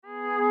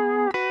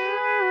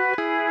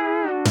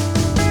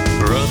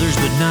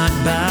brothers, but not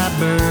by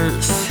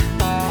birth.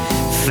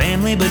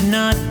 Family, but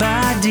not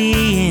by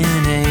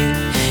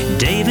DNA.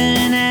 Dave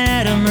and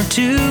Adam are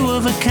two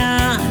of a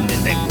kind,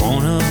 and they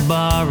wanna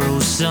borrow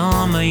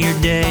some of your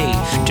day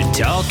to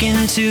talk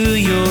into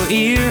your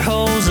ear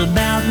holes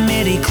about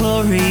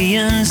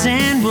midi-chlorians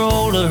and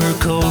roller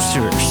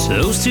coasters.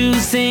 Those two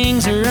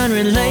things are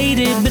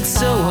unrelated, but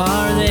so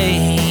are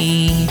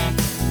they.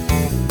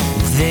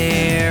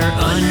 They're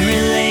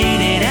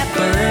unrelated at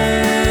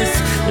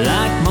birth,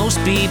 like most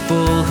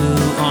people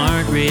who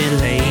aren't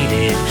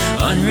related.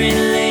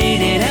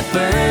 Unrelated at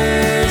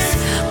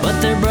birth, but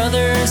they're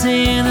brothers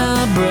in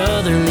a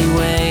brotherly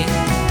way.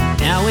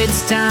 Now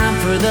it's time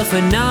for the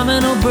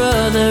phenomenal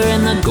brother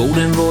and the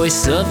golden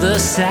voice of the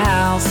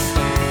South.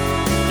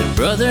 They're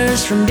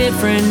brothers from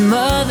different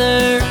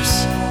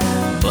mothers,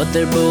 but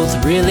they're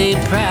both really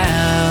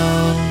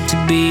proud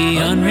to be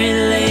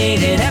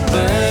unrelated at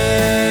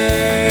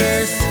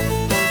birth.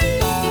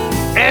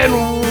 And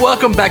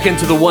welcome back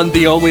into the one,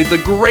 the only, the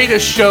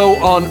greatest show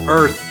on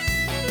earth.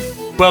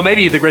 Well,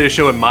 maybe the greatest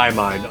show in my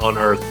mind on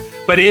earth,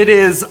 but it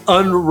is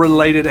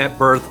Unrelated at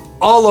Birth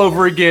all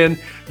over again.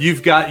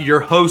 You've got your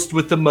host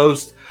with the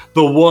most,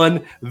 the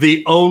one,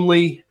 the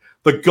only,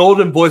 the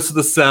golden voice of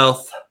the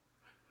South,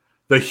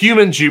 the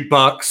human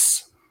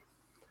jukebox.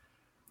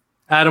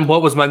 Adam,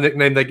 what was my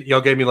nickname that y'all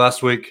gave me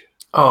last week?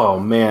 Oh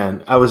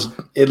man,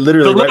 it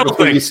literally right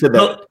before you said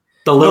that.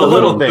 The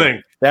little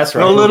thing. That's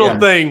right. The little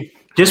thing.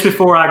 Just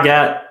before I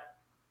got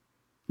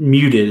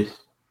muted,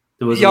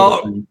 there was a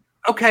little thing.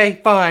 Okay,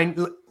 fine.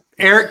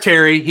 Eric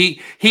Terry,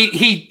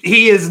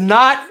 he's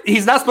not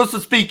supposed to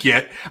speak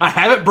yet. I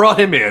haven't brought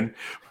him in,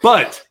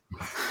 but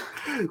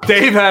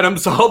Dave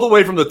Adams, all the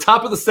way from the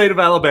top of the state of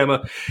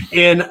Alabama,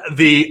 in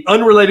the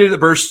Unrelated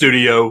at Birth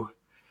studio,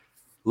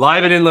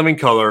 live and in living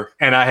color,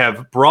 and I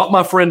have brought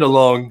my friend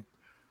along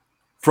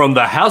from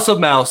the House of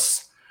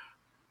Mouse,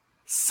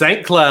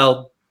 St.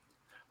 Cloud,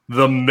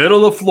 the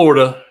middle of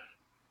Florida,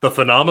 the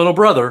phenomenal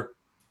brother,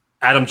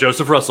 Adam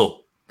Joseph Russell.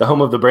 The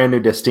home of the brand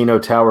new Destino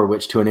Tower,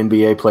 which to an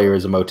NBA player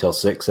is a Motel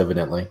 6,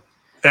 evidently.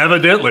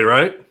 Evidently,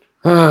 right?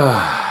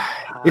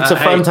 It's a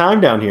fun time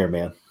down here,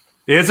 man.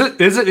 Is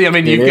it? I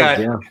mean, you've got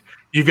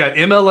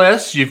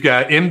MLS, you've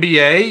got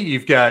NBA,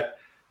 you've got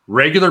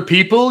regular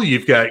people,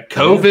 you've got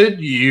COVID,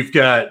 you've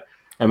got...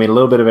 I mean, a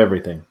little bit of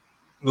everything.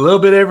 A little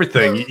bit of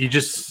everything. You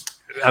just...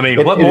 I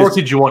mean, what more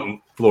could you want in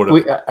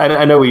Florida?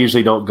 I know we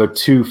usually don't go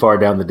too far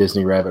down the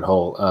Disney rabbit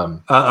hole.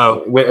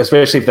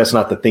 Especially if that's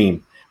not the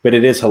theme. But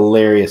it is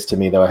hilarious to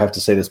me, though, I have to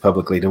say this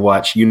publicly, to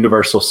watch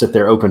Universal sit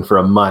there open for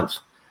a month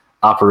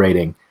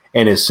operating.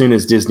 And as soon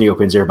as Disney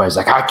opens, everybody's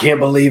like, I can't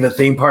believe a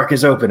theme park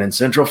is open in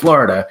Central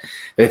Florida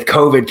with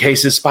COVID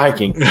cases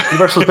spiking.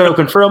 Universal's been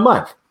open for a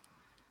month.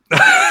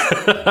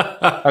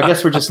 I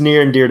guess we're just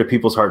near and dear to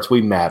people's hearts.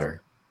 We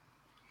matter.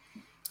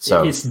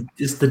 So it's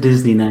the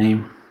Disney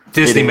name.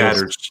 Disney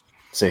matters.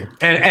 See,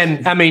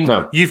 and I mean,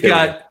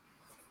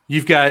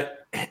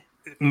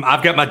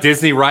 I've got my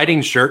Disney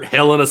writing shirt,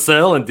 Hell in a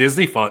Cell, and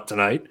Disney font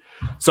tonight.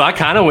 So I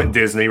kind of went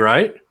Disney,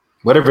 right?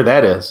 Whatever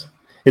that is.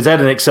 Is that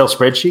an Excel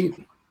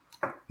spreadsheet?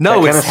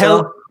 No, it's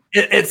Hell.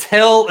 It's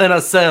Hell in a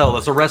Cell.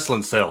 It's a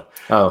wrestling cell.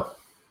 Oh.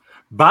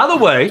 By the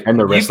way. I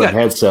know wrestling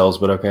had cells,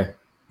 but okay.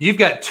 You've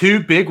got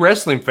two big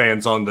wrestling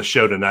fans on the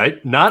show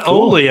tonight. Not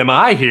only am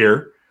I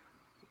here,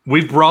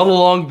 we've brought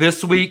along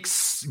this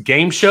week's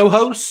game show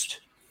host.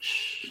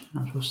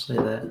 I'm supposed to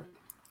say that.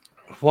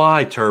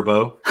 Why,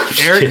 Turbo?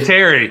 Eric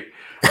Terry.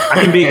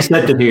 I can be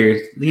accepted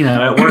here. You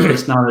know, at work,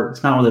 it's not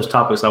one of those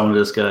topics I want to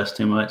discuss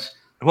too much.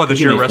 What, that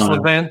you're a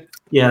wrestling fan?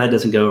 Yeah, that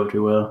doesn't go over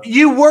too well.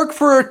 You work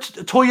for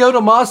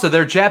Toyota Mazda.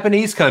 They're a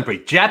Japanese company.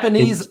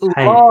 Japanese It's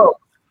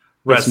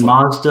wrestling.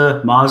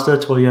 Mazda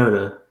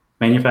Toyota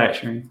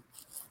manufacturing.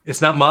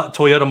 It's not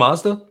Toyota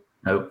Mazda?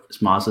 Nope,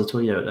 it's Mazda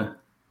Toyota.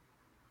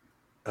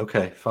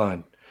 Okay,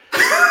 fine.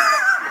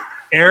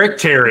 Eric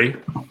Terry,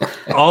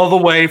 all the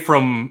way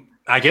from,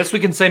 I guess we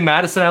can say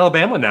Madison,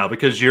 Alabama now,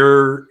 because you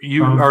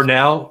are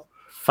now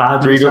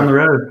 5 minutes down the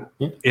road.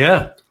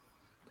 Yeah.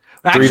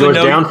 Actually, 3 doors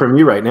down from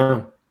you right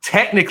now.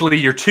 Technically,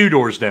 you're 2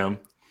 doors down.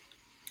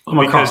 I'm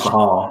across the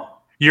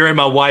hall. You're in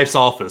my wife's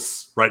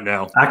office right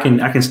now. I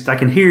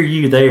can hear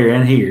you there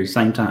and here at the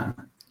same time.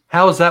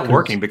 How is that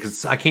working?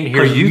 Because I can't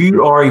hear you.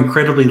 You are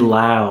incredibly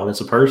loud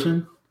as a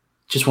person.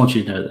 Just want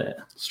you to know that.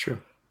 It's true.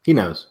 He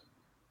knows.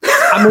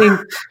 I mean,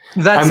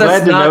 I'm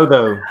glad to know,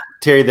 though,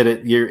 Terry,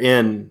 that you're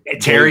in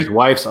Terry's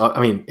wife's.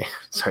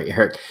 Sorry,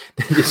 Eric.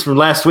 Just from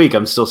last week,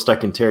 I'm still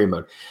stuck in Terry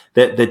mode.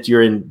 That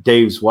you're in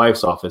Dave's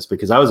wife's office,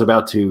 because I was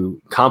about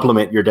to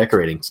compliment your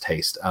decorating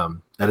taste.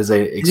 That is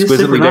a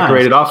exquisitely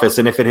decorated office,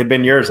 and if it had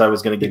been yours, I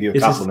was going to give you a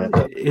compliment.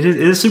 It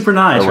is super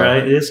nice,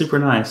 right? It is super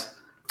nice.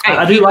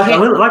 I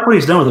like what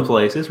he's done with the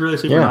place. It's really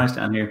super nice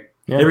down here.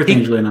 Yeah.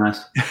 Everything's really nice.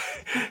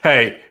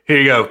 Hey, here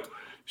you go.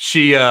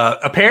 She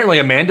apparently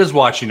Amanda's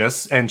watching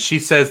us, and she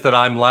says that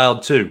I'm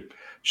loud too.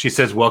 She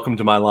says, "Welcome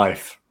to my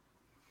life."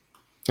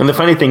 And the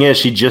funny thing is,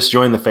 she just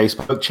joined the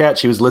Facebook chat.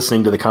 She was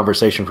listening to the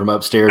conversation from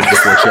upstairs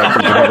before she had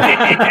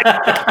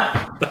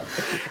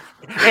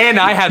And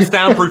I have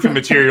soundproofing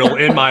material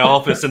in my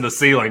office in the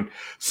ceiling.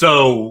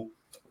 So,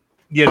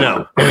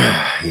 Yeah.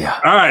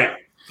 All right.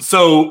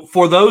 So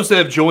for those that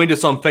have joined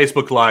us on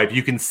Facebook Live,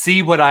 you can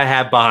see what I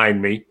have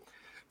behind me.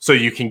 So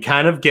you can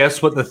kind of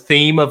guess what the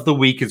theme of the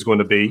week is going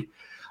to be.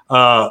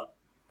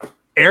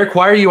 Eric,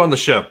 why are you on the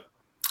show?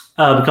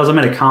 Because I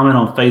made a comment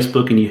on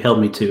Facebook and you held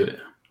me to it.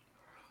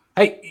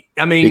 Hey,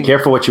 I mean, be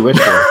careful what you wish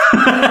for.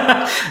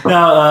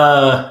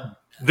 No,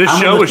 this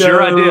show is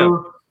your idea.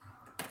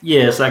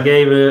 Yes, I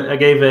gave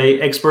a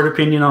expert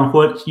opinion on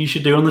what you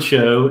should do on the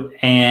show,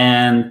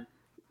 and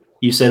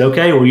you said,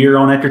 "Okay, well, you're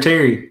on after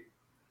Terry."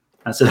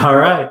 I said, "All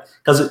right,"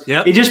 because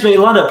it just made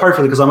lined up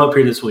perfectly because I'm up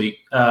here this week.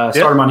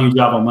 Started my new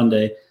job on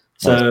Monday,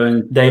 so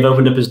and Dave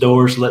opened up his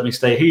doors to let me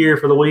stay here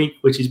for the week,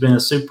 which he's been a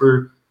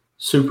super,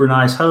 super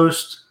nice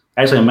host.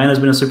 Actually, Amanda's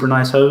been a super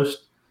nice host.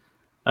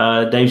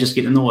 Dave's just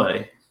getting in the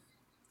way.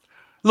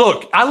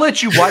 Look, I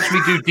let you watch me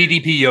do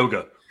DDP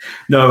yoga.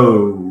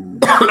 No,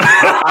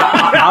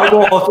 I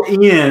walked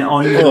in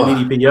on you doing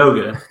DDP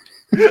yoga.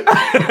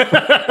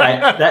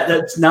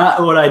 That's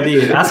not what I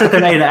did. I sat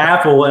there and ate an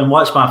apple and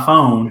watched my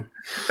phone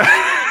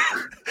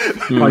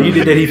while you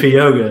did DDP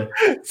yoga.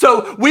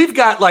 So we've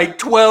got like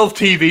 12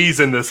 TVs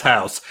in this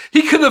house.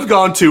 He could have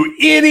gone to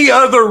any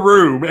other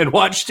room and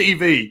watched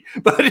TV,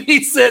 but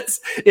he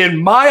sits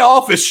in my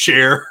office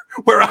chair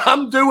where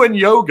I'm doing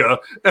yoga.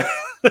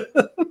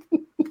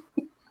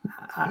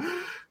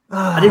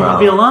 I didn't want to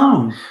be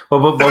alone.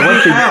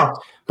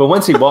 But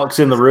once he walks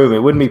in the room, it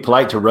wouldn't be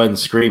polite to run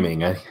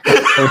screaming. Yeah,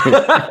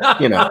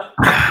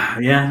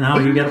 no,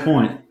 you got a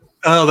point.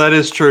 Oh, that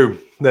is true.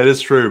 That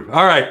is true.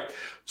 All right.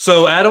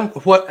 So, Adam,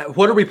 what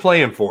are we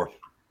playing for?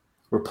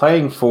 We're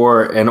playing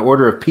for an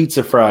order of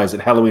pizza fries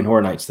at Halloween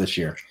Horror Nights this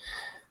year.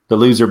 The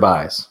loser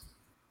buys.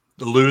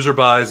 The loser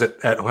buys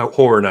at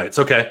Horror Nights.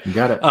 Okay. You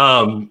got it.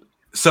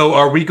 So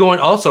are we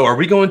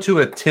going to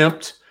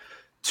attempt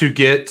to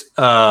get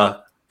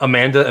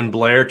Amanda and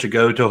Blair to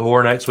go to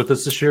Horror Nights with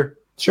us this year?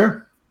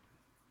 Sure.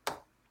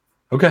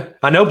 Okay.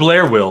 I know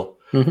Blair will.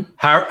 Mm-hmm.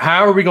 How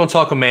are we going to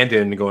talk Amanda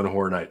into going to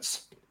Horror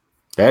Nights?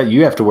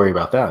 You have to worry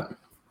about that.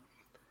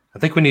 I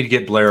think we need to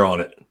get Blair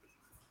on it.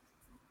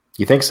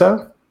 You think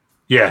so?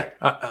 Yeah,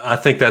 I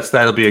think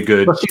that'll be a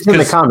good. Well, she's in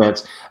the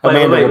comments.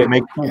 Amanda, would it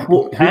make?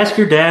 Well, ask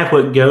your dad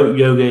what goat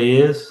yoga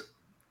is.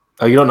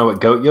 Oh, you don't know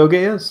what goat yoga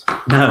is?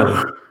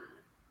 No.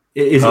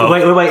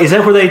 Wait. Is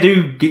that where they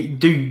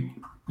do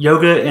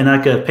yoga in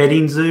like a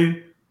petting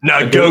zoo?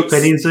 No, goats.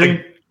 Petting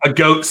zoo. A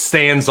goat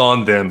stands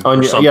on them.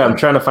 Yeah, I'm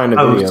trying to find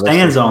a video.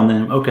 Stands on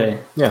them. Okay.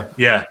 Yeah.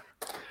 Yeah.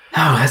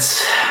 Oh,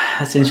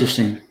 that's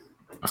interesting.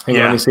 Hang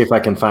on, let me see if I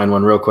can find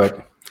one real quick.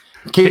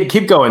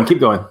 Keep going.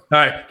 All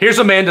right. Here's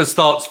Amanda's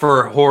thoughts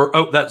for horror.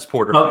 Oh, that's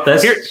Porter. Oh,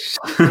 that's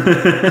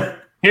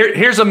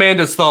here's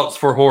Amanda's thoughts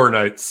for Horror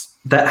Nights.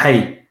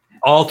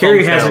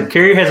 Carrie has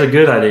a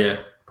good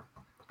idea.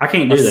 I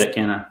can't do that,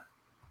 can I?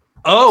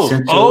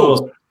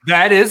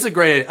 That is a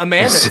great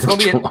Amanda.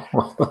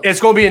 It's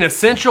going to be an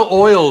essential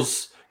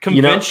oils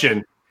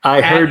convention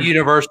at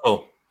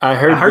Universal. I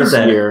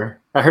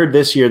heard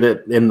this year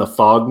that in the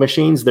fog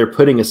machines they're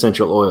putting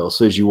essential oils.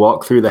 So as you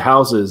walk through the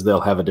houses, they'll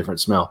have a different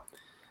smell.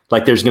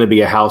 Like there's going to be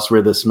a house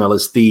where the smell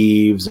is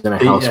thieves, and a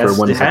house where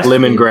one is like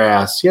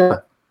lemongrass.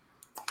 Yeah.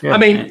 I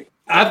mean,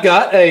 I've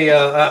got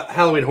a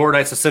Halloween Horror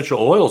Nights essential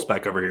oils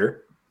back over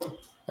here.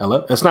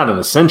 That's not an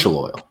essential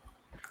oil.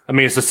 I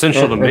mean, it's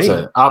essential to me. It's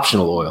an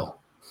optional oil.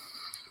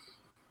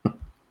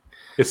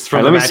 It's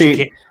from let me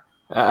see.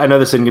 I know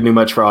this isn't going to do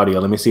much for audio.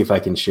 Let me see if I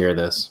can share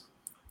this.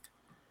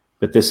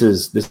 But this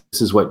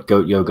is what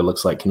goat yoga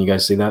looks like. Can you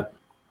guys see that?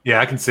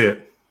 Yeah, I can see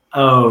it.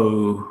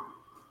 Oh,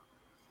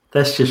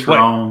 that's just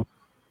wrong.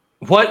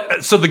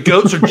 What? So the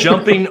goats are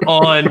jumping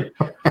on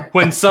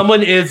when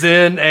someone is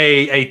in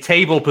a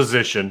table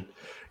position.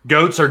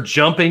 Goats are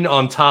jumping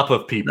on top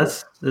of people.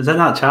 Is that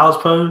not child's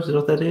pose? Is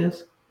what that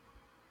is?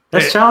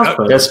 That's child's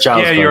pose. That's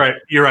child's pose. Yeah,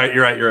 you're right.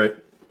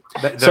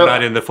 They're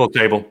not in the full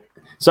table.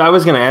 So I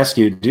was going to ask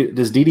you,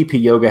 does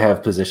DDP yoga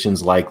have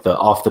positions like the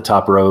off the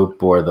top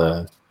rope or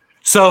the?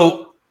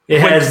 So it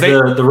has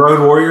the Road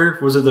Warrior.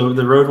 Was it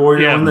the Road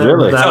Warrior? Yeah,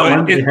 really.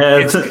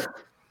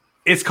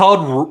 It's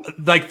called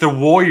like the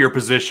warrior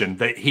position.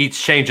 That he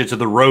changed it to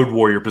the Road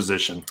Warrior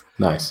position.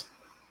 Nice.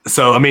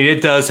 So I mean,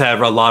 it does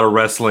have a lot of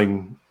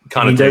wrestling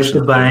connotations. He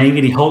does the bang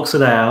and he hulks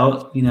it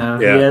out. You know,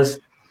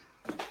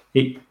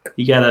 you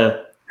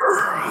gotta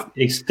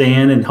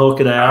extend and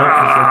hulk it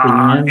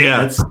out.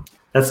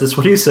 That's just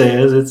what he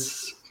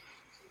says.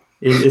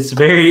 It gets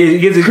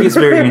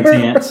very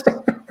intense.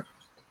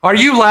 Are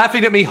you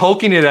laughing at me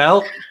hulking it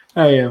out?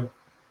 I am.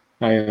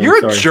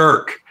 You're a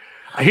jerk.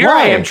 Here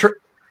I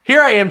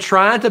am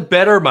trying to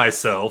better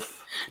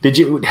myself.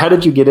 How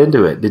did you get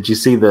into it? Did you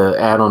see the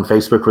ad on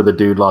Facebook where the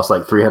dude lost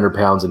like 300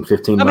 pounds in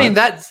 15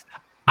 months?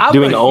 I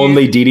mean, doing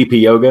only DDP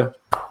yoga.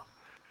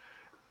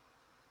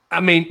 I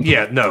mean,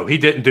 no, he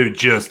didn't do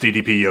just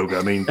DDP yoga.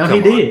 I mean, no,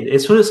 he did.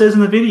 It's what it says in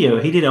the video.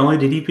 He did only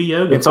DDP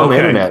yoga. It's on the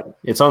internet.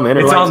 It's on the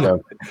internet.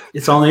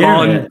 It's on the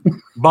internet.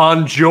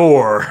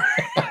 Bonjour.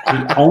 He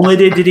only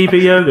did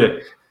DDP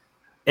yoga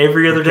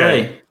every other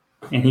day.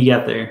 and he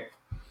got there.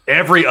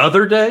 Every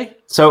other day?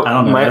 So I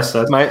don't know.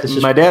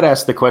 My dad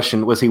asked the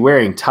question: was he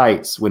wearing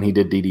tights when he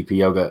did DDP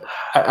yoga?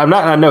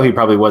 I know he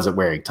probably wasn't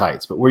wearing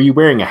tights, but were you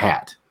wearing a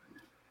hat?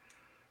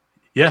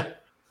 Yeah.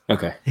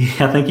 Okay.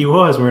 Yeah, I think he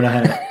was wearing a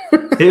hat.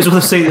 It was one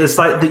of those things that's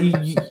like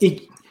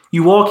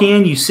you walk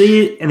in, you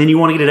see it, and then you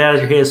want to get it out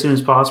of your head as soon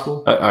as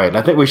possible. All right.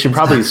 I think we should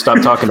probably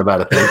stop talking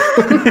about it then.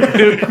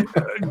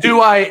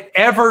 Do I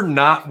ever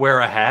not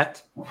wear a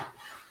hat?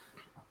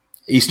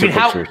 Easter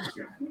pictures.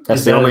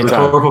 That's the only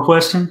rhetorical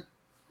question.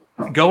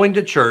 Going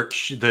to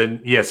church,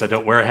 then yes, I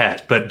don't wear a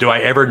hat. But do I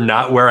ever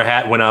not wear a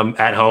hat when I'm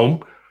at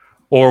home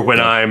or when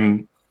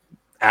I'm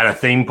at a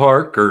theme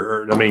park?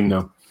 Or I mean,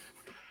 no.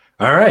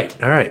 All right.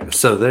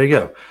 So there you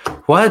go.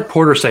 Why did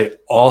Porter say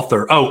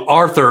Arthur? Oh,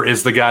 Arthur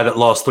is the guy that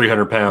lost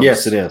 300 pounds.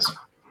 Yes, it is.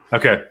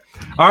 Okay.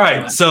 All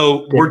right.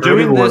 So we're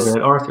doing this.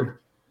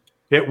 Arthur.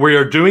 Yeah, we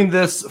are doing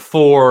this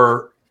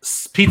for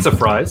pizza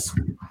fries.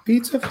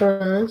 Pizza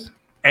fries.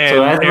 And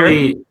so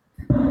Eric,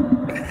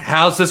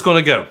 how's this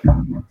going to go?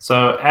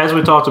 So as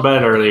we talked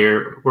about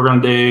earlier, we're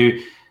going to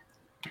do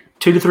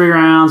 2 to 3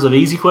 rounds of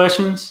easy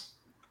questions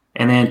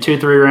and then 2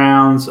 to 3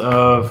 rounds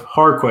of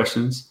hard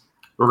questions.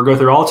 We're going to go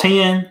through all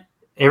 10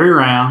 every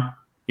round.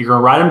 You're going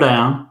to write them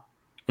down,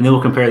 and then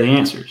we'll compare the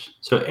answers.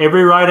 So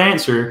every right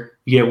answer,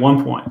 you get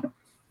 1 point.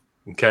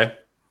 Okay.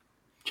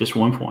 Just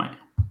 1 point.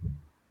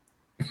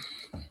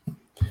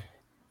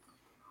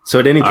 So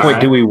at any point,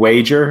 do we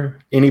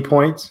wager any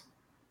points?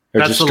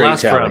 Or that's just the straight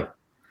last tally? round.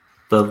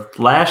 The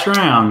last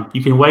round,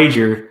 you can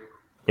wager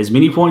as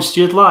many points as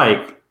you'd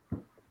like,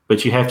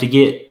 but you have to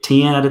get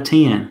 10 out of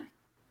 10.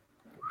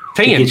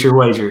 10. To get your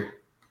wager.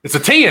 It's a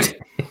 10.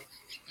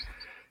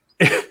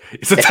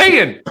 It's a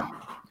 10.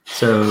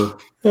 So.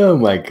 Oh,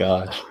 my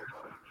gosh.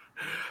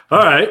 All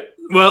right.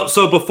 Well,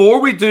 so before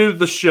we do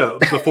the show,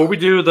 before we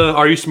do the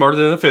Are You Smarter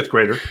Than a Fifth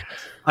Grader,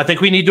 I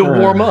think we need to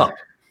warm up.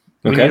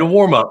 We need a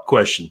warm-up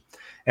question.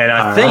 And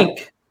I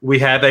think we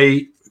have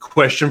a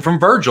question from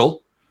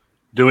Virgil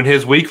doing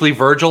his weekly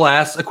Virgil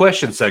Asks a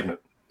Question segment.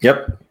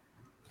 Yep.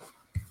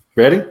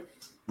 Ready?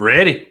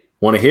 Ready.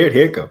 Want to hear it?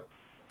 Here it go.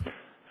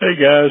 Hey,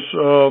 guys.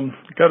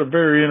 Got a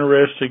very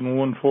interesting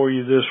one for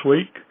you this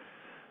week.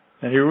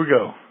 And here we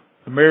go.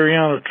 The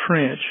Mariana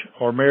Trench,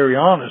 or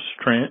Marianas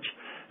Trench,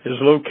 is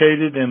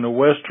located in the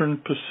western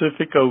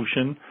Pacific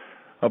Ocean,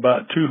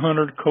 about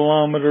 200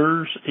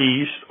 kilometers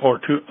east, or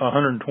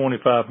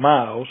 125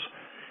 miles,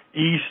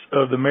 east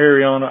of the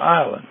Mariana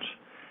Islands.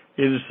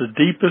 It is the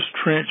deepest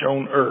trench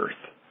on Earth.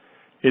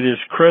 It is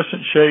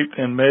crescent-shaped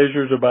and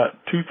measures about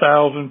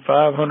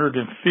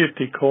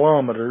 2,550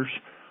 kilometers,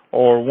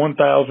 or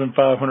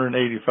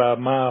 1,585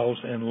 miles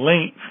in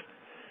length,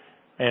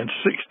 and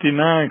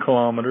 69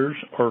 kilometers,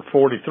 or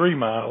 43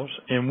 miles,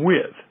 in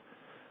width.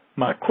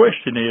 My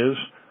question is,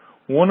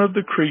 one of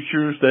the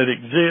creatures that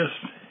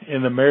exists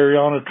in the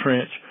Mariana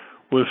Trench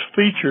was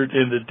featured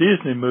in the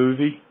Disney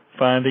movie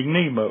Finding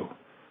Nemo.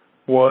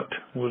 What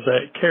was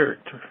that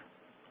character?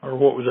 Or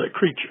what was that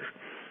creature?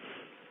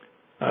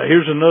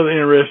 Here's another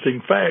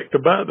interesting fact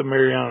about the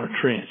Mariana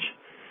Trench.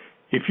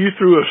 If you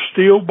threw a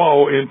steel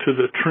ball into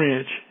the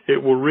trench,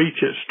 it will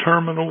reach its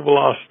terminal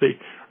velocity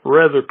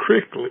rather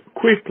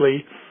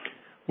quickly,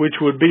 which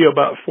would be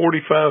about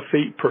 45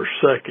 feet per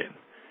second.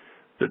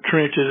 The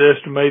trench is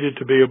estimated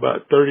to be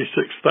about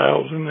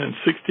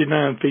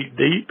 36,069 feet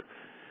deep,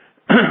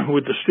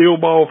 with the steel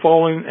ball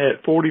falling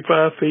at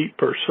 45 feet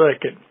per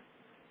second.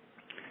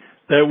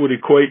 That would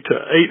equate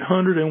to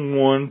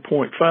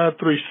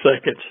 801.53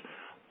 seconds,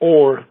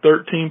 or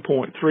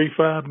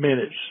 13.35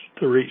 minutes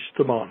to reach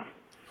the bottom.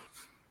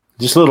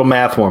 Just a little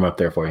math warm up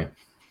there for you.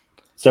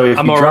 So if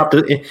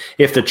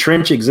if the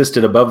trench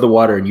existed above the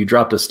water and you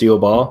dropped a steel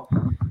ball,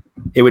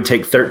 it would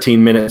take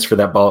 13 minutes for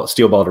that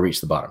steel ball to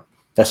reach the bottom.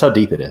 That's how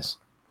deep it is.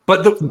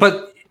 But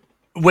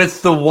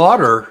with the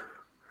water,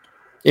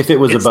 if it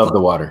was above the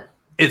water,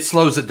 it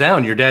slows it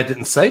down. Your dad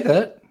didn't say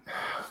that.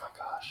 Oh my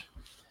gosh!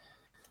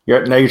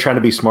 Now you're trying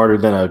to be smarter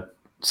than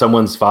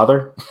someone's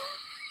father.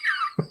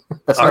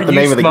 That's not the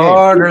name of the game.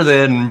 Smarter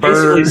than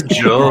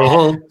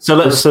Virgil.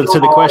 So to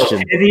the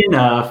question: heavy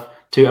enough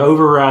to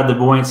override the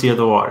buoyancy of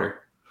the water.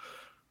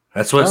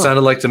 That's what it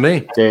sounded like to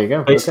me. There you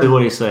go. Basically,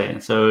 what he's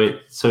saying. So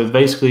it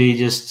basically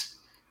just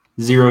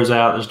zeroes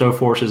out. There's no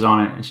forces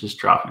on it. It's just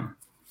dropping.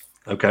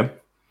 Okay.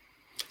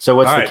 So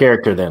what's the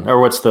character then, or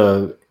what's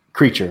the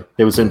creature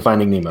that was in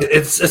Finding Nemo?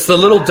 It's the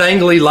little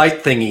dangly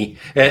light thingy,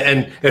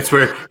 and it's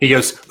where he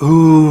goes,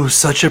 "Ooh,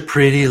 such a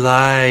pretty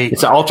light."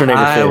 It's an alternator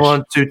fish. I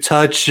want to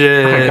touch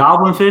it. Like a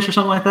goblin fish or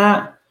something like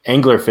that.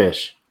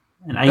 Anglerfish.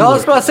 No,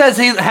 that's what I said.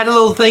 He had a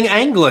little thing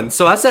angling,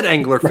 so I said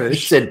anglerfish. You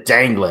said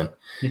dangling.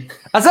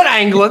 I said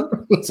angling.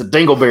 It's a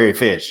dingleberry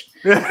fish.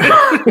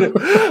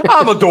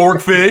 I'm a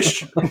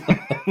dorkfish.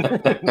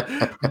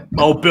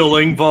 Oh, Bill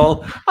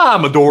Engvall.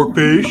 I'm a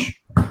dorkfish.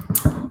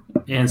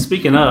 And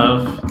speaking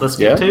of, let's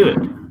get to it.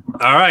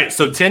 All right,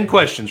 so 10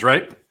 questions,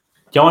 right?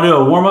 Y'all want to do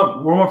a warm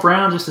up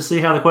round just to see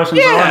how the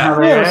questions are? Yeah,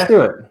 let's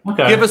do it.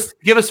 Okay.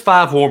 Give us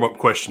 5 warm up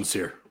questions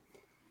here.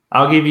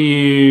 I'll give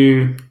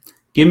you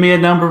Give me a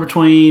number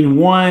between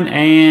 1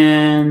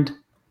 and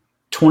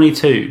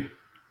 22.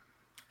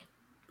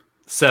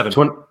 7.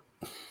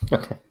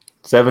 Okay.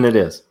 7 it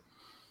is.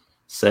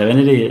 7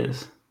 it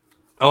is.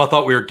 Oh, I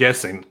thought we were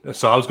guessing.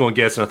 So I was going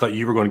to guess, and I thought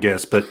you were going to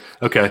guess, but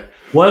okay.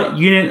 What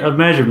unit of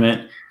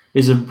measurement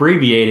is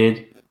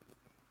abbreviated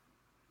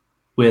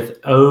with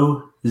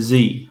OZ?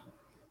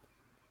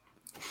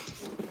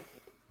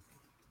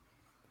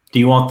 Do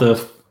you want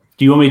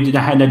me to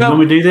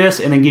do this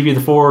and then give you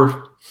the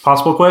 4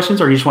 possible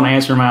questions, or you just want to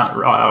answer them out?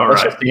 All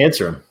right. Just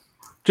answer them.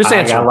 Just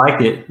answer. I like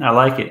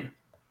it.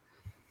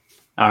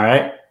 All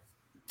right.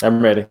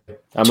 I'm ready.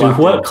 To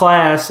what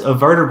class of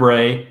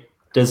vertebrae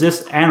does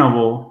this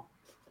animal?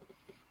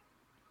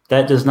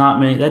 That does not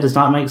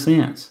make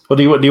sense. Well,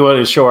 do you want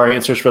to show our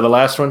answers for the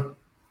last one?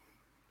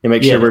 You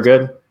make sure we're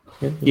good.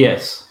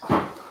 Yes.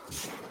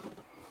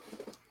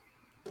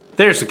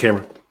 There's the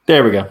camera.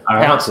 There we go. All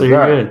right, ounces. So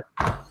you're good.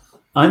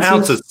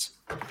 Ounces.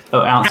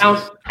 Oh,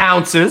 ounces.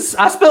 Ounces.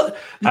 I spelled.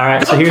 All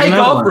right. So don't here's take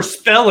another off one. for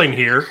spelling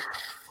here.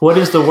 What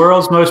is the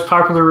world's most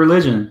popular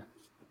religion?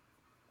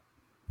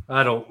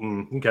 I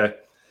don't. Okay.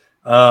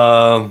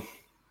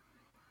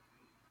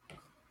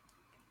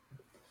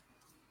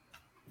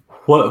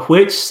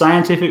 Which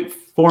scientific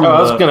formula?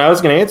 I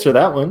was gonna answer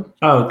that one.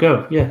 Oh,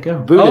 go. Yeah, go.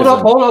 Buddhism.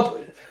 Hold up.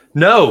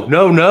 No.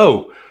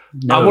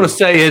 I want to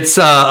say it's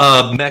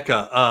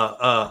Mecca.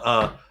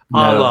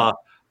 Allah.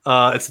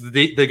 It's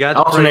the guy.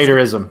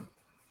 Alternatorism.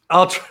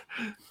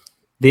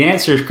 The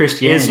answer is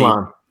Christianity.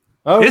 Islam.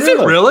 Oh, is it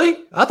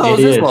really? I thought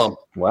it was Islam.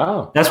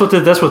 Wow.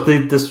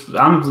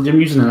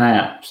 I'm using an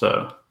app,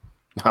 so.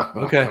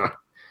 Okay.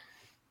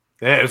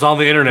 Yeah, it was on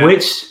the internet.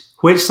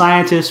 Which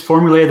scientist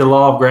formulated the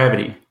law of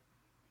gravity?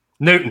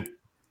 Newton.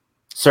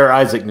 Sir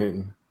Isaac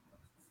Newton.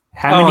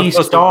 How many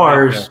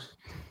stars?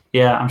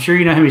 Yeah, I'm sure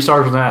you know how many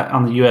stars was that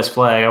on the U.S.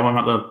 flag. I'm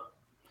not going to.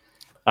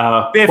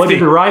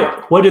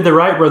 What did the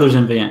Wright brothers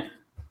invent?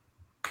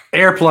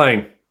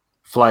 Airplane.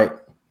 Flight.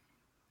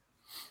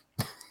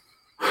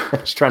 I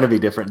was trying to be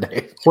different,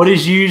 Dave. What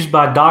is used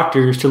by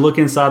doctors to look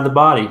inside the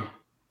body?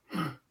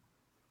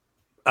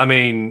 I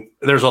mean,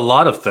 there's a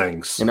lot of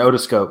things. An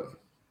otoscope.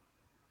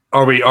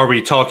 Are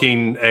we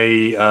talking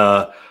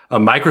a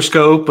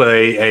microscope? How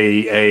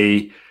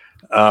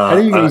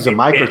do you use a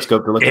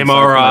microscope to look inside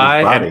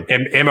MRI?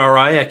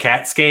 MRI, a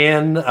CAT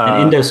scan, an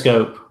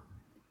endoscope.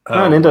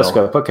 An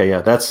endoscope. Okay,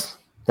 yeah, that's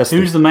What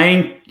is the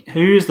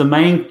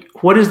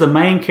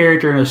main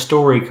character in a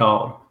story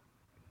called?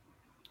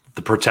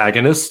 The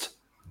protagonist.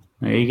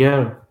 There you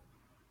go.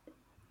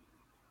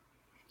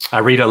 I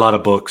read a lot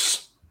of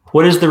books.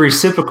 What is the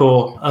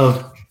reciprocal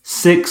of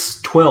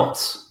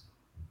 6/12?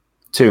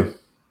 2.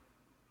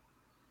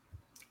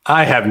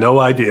 I have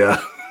no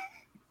idea.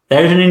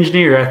 There's an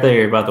engineer right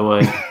there, by the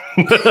way.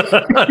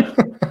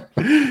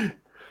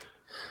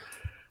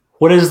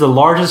 What is the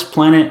largest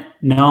planet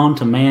known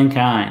to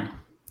mankind?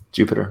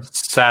 Jupiter.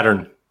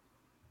 Saturn.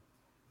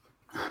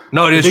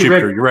 No, it is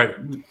Jupiter. You're right.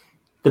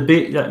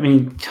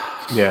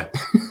 Yeah.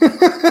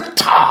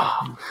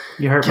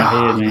 You hurt my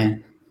head,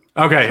 man.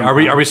 Okay,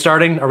 are we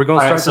starting? Are we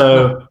going to start?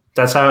 So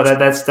that's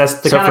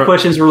the kind of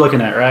questions we're looking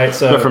at, right?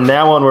 So from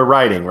now on, we're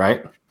writing,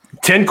 right?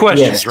 10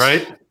 questions,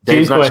 right?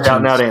 Dave's not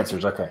shouting out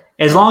answers. Okay.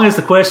 As long as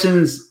the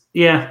questions,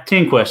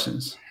 10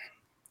 questions.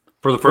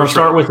 For the first We'll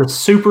start with a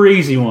super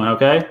easy one,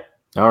 okay?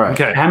 All right.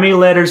 Okay. How many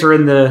letters are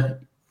in the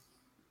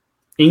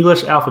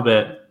English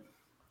alphabet?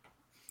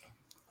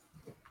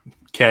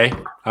 Okay,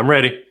 I'm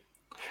ready.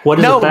 What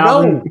is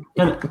 1,000?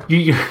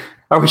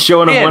 Are we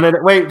showing them one at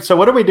a Wait, so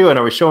what are we doing?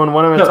 Are we showing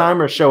one at a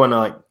time or showing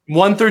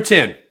 1 through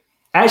 10?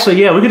 Actually,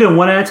 yeah, we can do them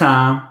one at a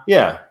time.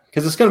 Yeah,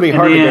 because it's going to be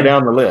hard to go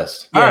down the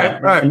list. All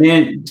right. And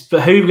then,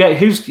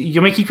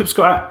 you may keep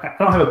score. I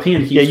don't have a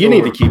pen to keep score. Yeah, you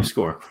need to keep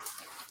score.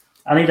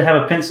 I need to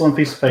have a pencil and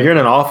piece of paper. You're in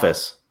an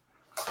office.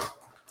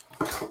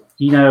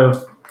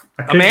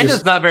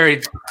 Amanda's not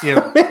very.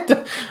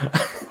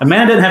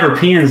 Amanda doesn't have her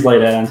pens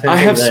laid out. I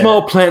have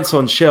small plants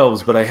on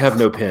shelves, but I have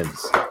no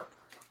pens.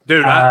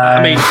 Dude,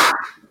 I mean,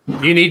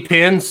 you need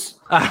pens?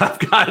 I've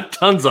got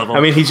tons of them. I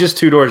mean, he's just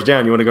 2 doors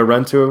down. You want to go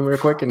run to him real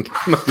quick? And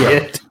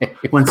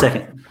 1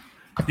 second.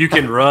 You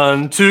can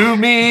run to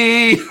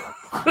me.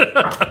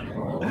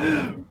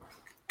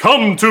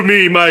 Come to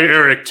me, my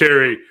Eric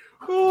Terry.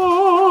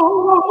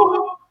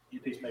 Oh, you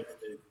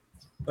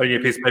need a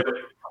piece of paper.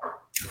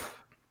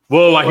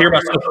 Whoa, I hear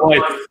myself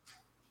twice.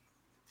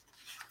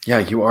 Yeah,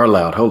 you are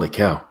loud. Holy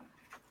cow.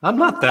 I'm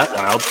not that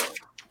loud.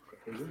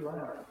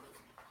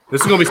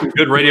 This is going to be some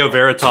good Radio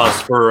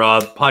Veritas for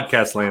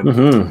podcast land.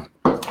 Mm-hmm.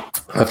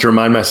 I have to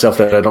remind myself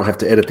that I don't have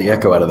to edit the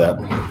echo out of that.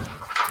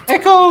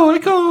 Echo.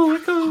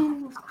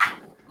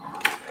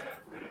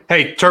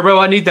 Hey, Turbo,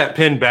 I need that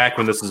pen back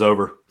when this is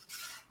over.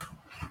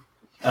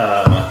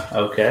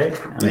 Okay.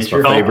 It's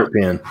my favorite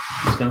pen.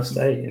 It's going to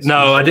stay.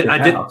 No, I didn't.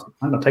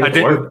 I'm going to take it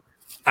to work.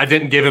 I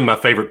didn't give him my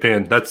favorite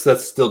pen. That's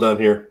still down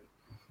here.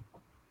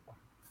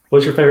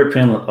 What's your favorite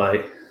pen look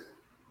like?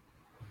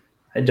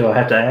 Do I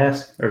have to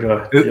ask, or do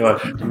I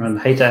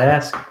hate to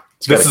ask?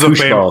 This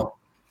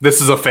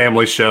is a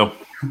family show.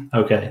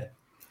 Okay.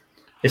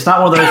 It's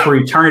not one of those where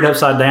you turn it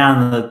upside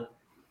down. And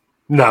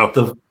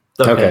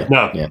Okay.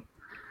 No. Yeah.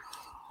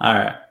 All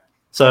right.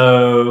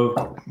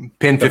 So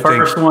Pin the 15.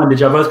 first one. Did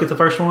y'all both get the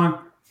first one?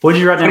 What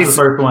did you write down for the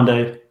first one,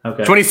 Dave?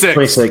 Okay. 26.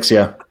 26,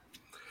 yeah.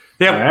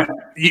 Yeah. All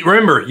right.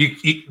 Remember,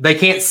 they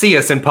can't see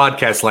us in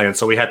podcast land,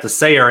 so we have to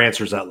say our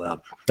answers out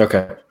loud.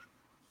 Okay.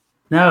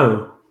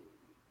 No.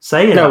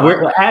 Say it. No,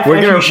 we're going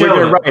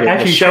to write it.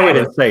 After you Show it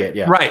and say it.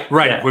 Yeah. Right.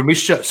 Yeah. When we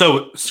show,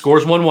 so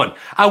scores 1-1.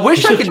 I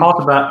wish we could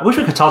talk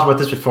about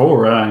this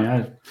before.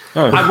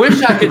 I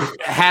wish I could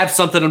have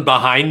something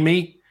behind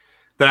me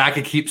that I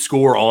could keep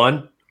score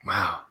on.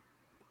 Wow.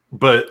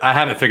 But I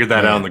haven't figured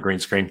that out on the green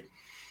screen.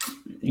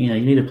 You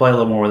need to play a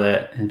little more with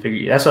that and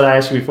figure. That's what I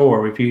asked you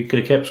before. If you could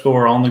have kept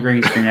score on the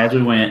green screen as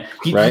we went,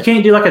 you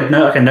can't do like a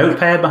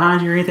notepad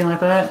behind you or anything like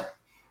that.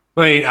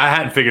 I mean, I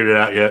hadn't figured it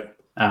out yet.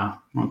 Oh,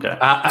 okay.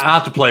 I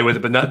have to play with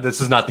it, but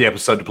this is not the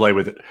episode to play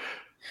with it.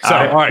 So,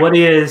 all right. What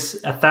is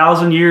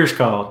 1,000 years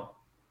called?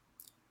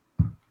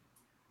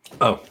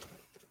 Oh,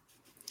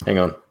 hang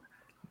on.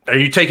 Are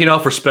you taking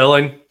off for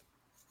spelling?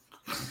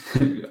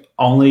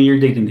 Only your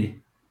dignity.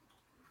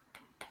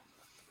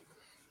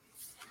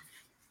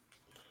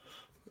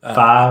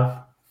 5,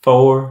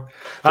 4.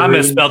 3, I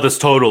misspelled this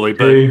totally,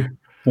 but 2,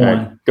 1.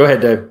 Right. Go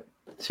ahead, Dave.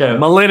 So,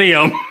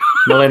 millennium.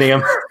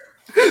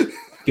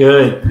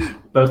 Good.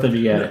 Both of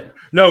you got it.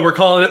 No, we're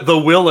calling it the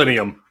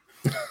Willennium.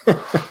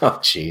 Oh,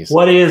 jeez.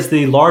 What is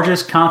the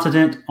largest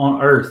continent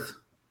on Earth?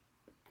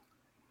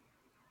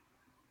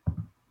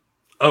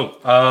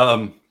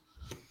 Oh,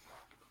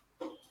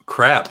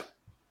 crap.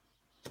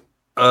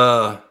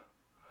 Do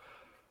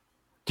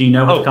you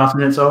know what the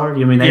continents are? Do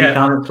you mean name the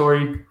continents for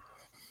you?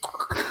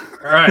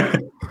 All right.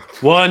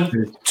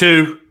 1,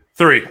 2,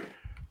 3.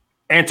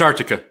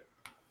 Antarctica.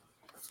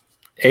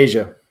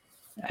 Asia.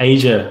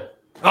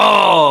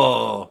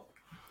 Oh.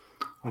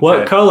 Okay.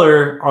 What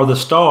color are the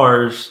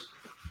stars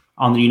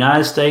on the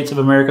United States of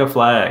America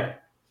flag?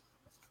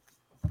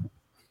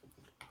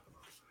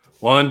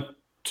 1,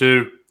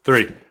 2,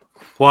 3.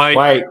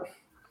 White.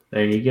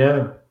 There you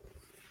go.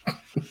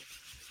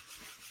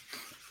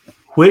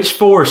 Which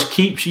force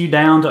keeps you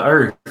down to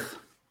Earth?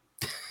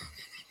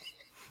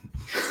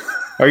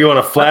 Are you on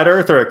a flat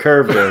Earth or a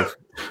curved Earth?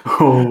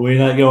 Oh, we're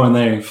not going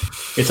there.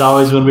 It's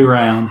always going to be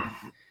round.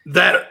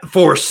 That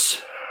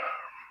force.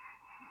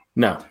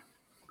 No.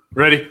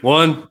 Ready?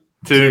 1,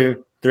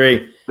 2,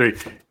 3.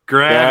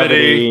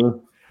 Gravity.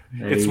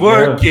 It's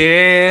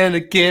working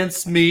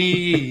against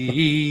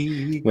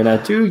me. When I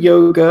do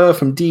yoga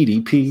from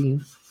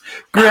DDP.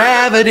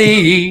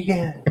 Gravity.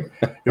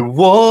 It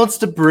wants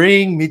to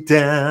bring me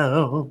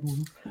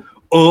down.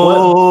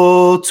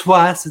 Oh,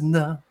 twice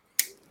enough.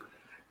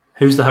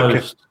 Who's the host?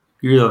 Okay.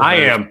 You're the host. I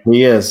am.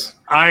 He is.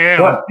 I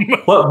am.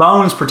 What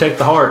bones protect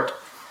the heart?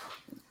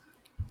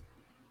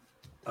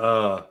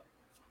 Oh.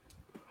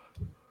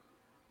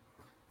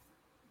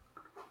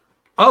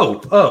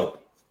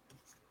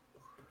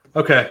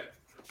 Okay.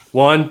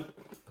 1,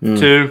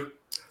 2,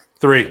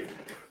 3.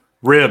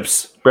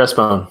 Ribs.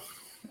 Breastbone.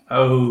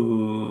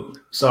 Oh,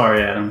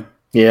 sorry, Adam.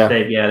 Yeah.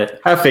 Dave got it.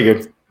 I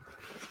figured.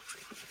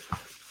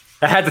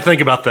 I had to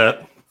think about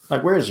that.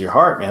 Like, where's your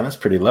heart, man? That's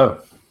pretty low.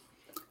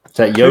 It's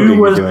that yoga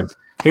you're doing.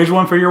 Here's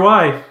one for your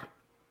wife.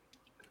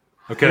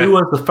 Okay. Who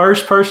was the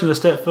first person to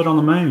step foot on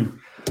the moon?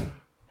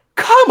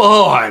 Come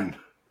on.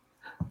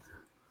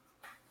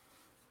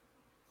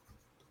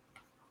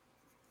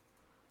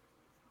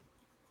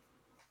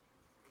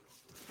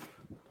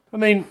 I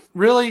mean,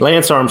 really?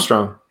 Lance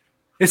Armstrong.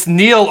 It's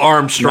Neil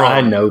Armstrong. No,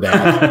 I know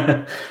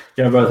that.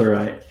 Y'all both are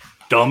right.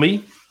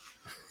 Dummy.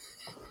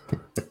 All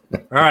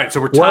right,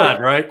 so we're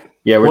tied, right?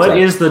 Yeah, we're tied. What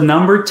is the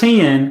number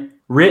 10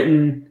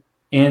 written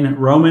in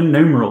Roman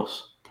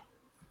numerals?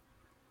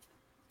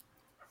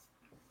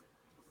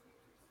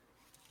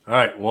 All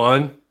right,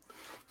 1,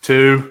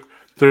 2,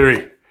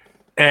 3.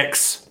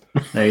 X.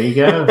 There you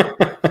go.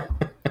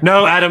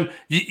 No, Adam,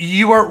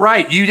 you weren't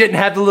right. You didn't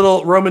have the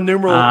little Roman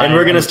numeral. And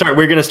we're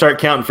gonna start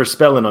counting for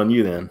spelling on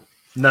you then.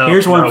 No.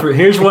 Here's one for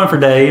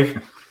Dave.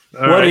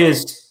 All what right.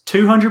 is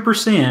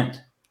 200%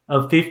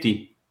 of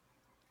 50?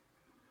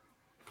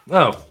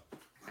 Oh.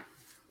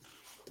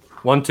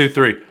 1, 2,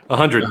 3.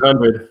 100.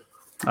 100.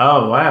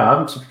 Oh wow,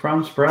 I'm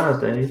surprised,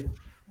 Dave.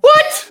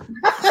 What?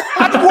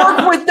 I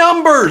work with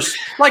numbers.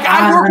 Like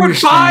I work with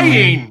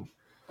buying.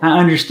 I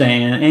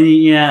understand, and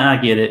yeah, I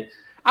get it.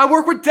 I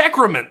work with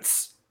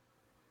decrements.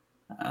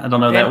 I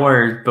don't know that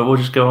word, but we'll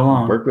just go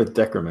along. Work with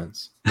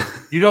decrements.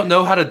 You don't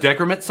know how to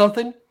decrement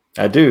something?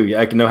 I do.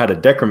 I can know how to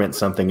decrement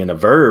something in a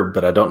verb,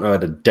 but I don't know how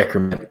to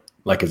decrement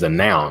like as a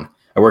noun.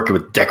 I work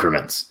with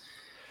decrements.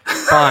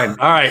 Fine.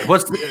 All right.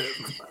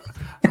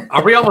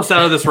 Are we almost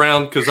out of this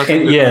round? Because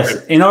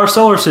yes. In our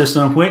solar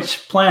system,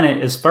 which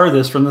planet is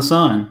furthest from the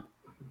sun?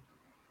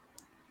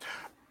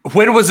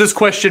 When was this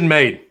question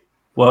made?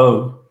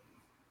 Whoa.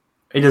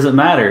 It doesn't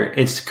matter.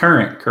 It's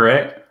current,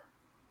 correct?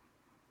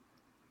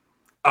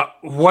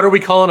 What are we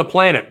calling a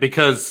planet?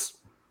 Because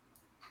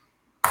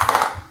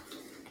all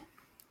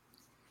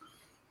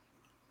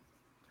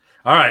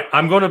right,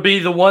 I'm going to be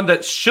the one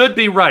that should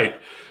be right.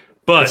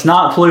 But it's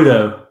not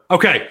Pluto.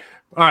 Okay.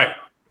 All right.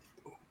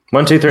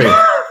 1, 2, 3.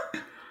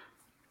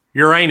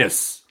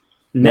 Uranus.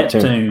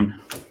 Neptune.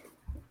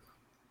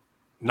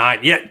 9.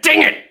 Yeah.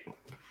 Dang it.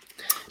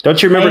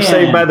 Don't you remember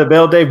Saved by the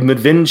Bell, Dave?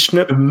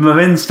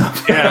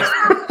 Mvinschnup? Yeah.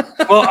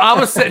 Well, I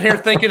was sitting here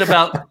thinking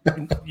about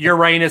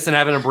Uranus and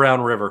having a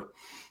brown river.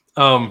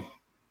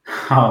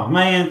 Oh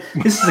man,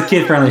 this is a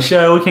kid-friendly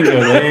show. We can't go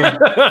there.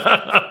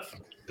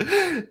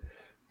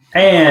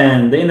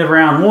 And the end of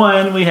round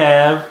 1, we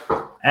have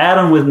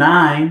Adam with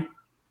 9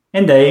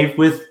 and Dave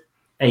with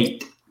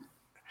 8.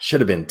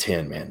 Should have been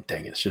 10, man.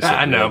 Dang it.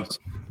 I know.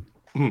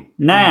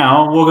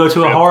 Now we'll go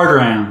to a hard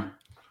round.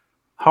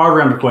 Hard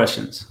round of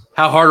questions.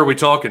 How hard are we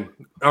talking?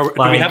 Do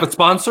we have a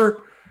sponsor?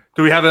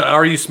 Do we have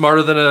Are You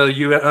Smarter Than a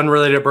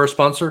Unrelated at Birth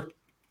sponsor?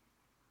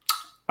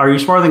 Are you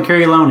smarter than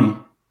Carrie Loney?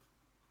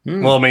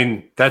 Well, I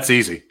mean, that's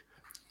easy.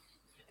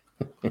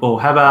 Well,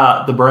 how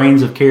about the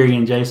brains of Carrie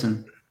and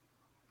Jason?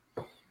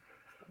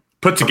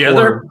 Put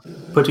together?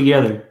 Put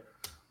together.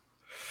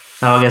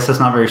 Oh, I guess that's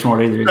not very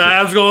smart either.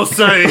 I was going to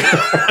say.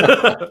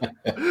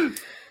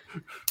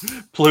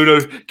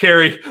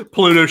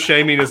 Pluto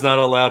shaming is not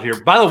allowed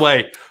here. By the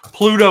way,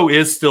 Pluto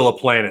is still a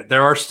planet.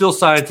 There are still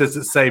scientists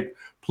that say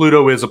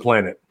Pluto is a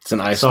planet. It's an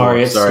ice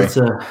Sorry, storm. it's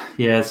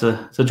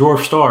a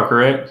dwarf star,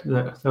 correct? Is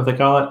that what they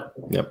call it?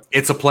 Yep.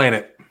 It's a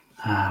planet.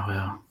 Ah,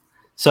 well.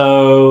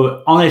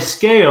 So on a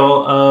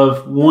scale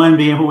of 1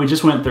 being what we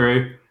just went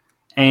through,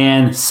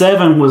 and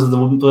 7 was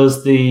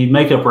the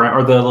makeup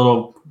round or the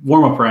little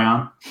warm up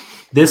round.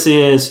 This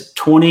is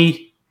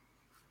 20,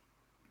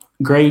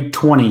 grade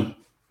 20.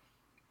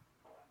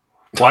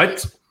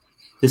 What?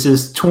 This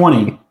is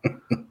 20.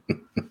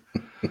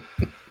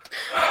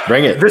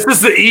 Bring it. This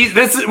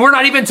is we're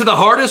not even to the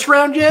hardest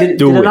round yet.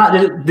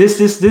 This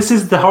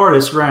is the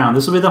hardest round.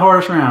 This will be the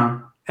hardest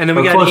round. And then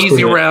we got the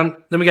easy round.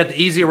 Then we got the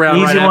easy round.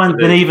 Easy one,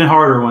 then even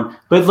harder one.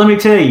 But let me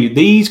tell you,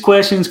 these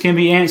questions can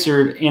be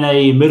answered in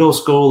a middle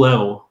school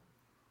level.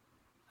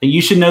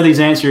 You should know these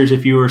answers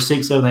if you were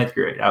 6th, 7th, 8th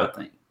grade, I would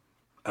think.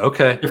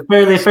 Okay.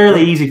 They're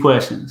fairly easy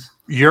questions.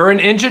 You're an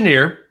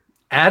engineer.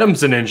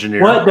 Adam's an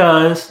engineer. I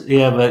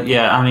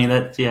mean,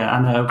 I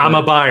know. I'm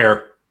a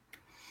buyer.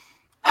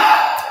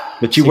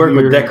 But you work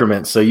with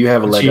decrements, so you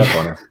have a leg up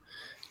on her.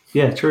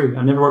 Yeah, true.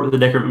 I've never worked with a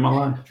decrement in my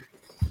life.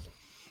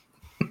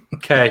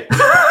 Okay.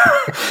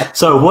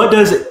 So what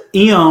does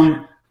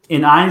M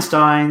in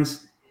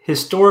Einstein's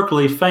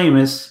historically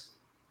famous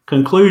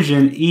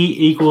conclusion E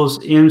equals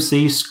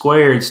MC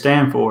squared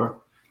stand for?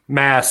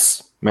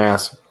 Mass.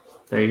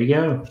 There you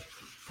go.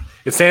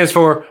 It stands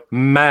for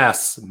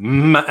mass.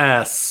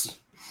 Mass.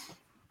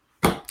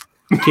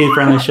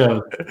 Kid-friendly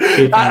show.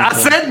 I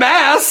said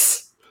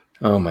mass.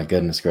 Oh, my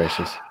goodness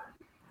gracious.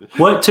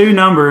 What 2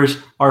 numbers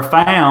are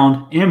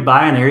found in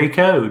binary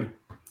code?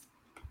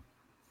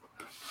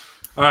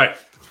 All right.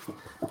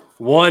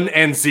 1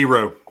 and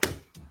 0.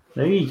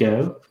 There you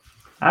go.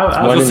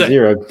 1 and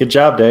 0. Good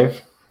job, Dave.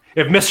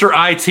 If Mr.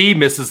 IT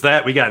misses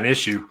that, we got an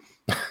issue.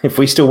 If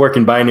we still work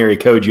in binary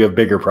code, you have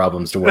bigger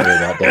problems to worry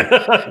about,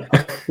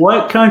 Dave.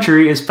 What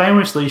country is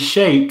famously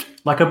shaped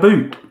like a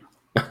boot?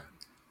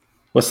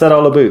 What's that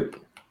all about?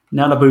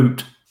 Not a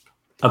boot.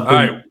 A boot. All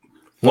right.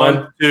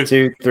 1,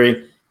 2,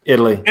 3.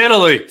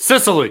 Italy.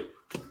 Sicily.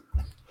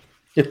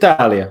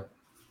 Italia.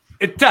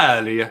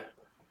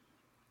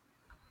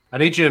 I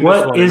need you to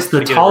What is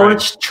the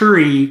tallest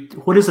tree?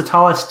 What is the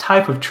tallest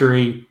type of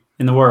tree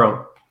in the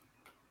world?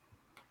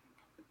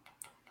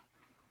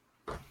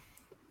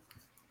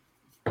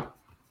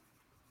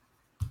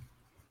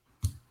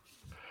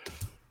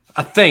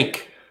 I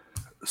think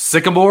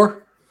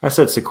sycamore. I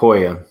said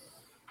sequoia.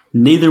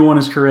 Neither one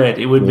is correct.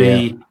 It would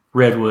be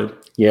redwood.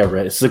 Yeah,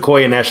 red.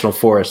 Sequoia National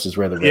Forest is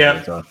where the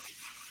redwoods are.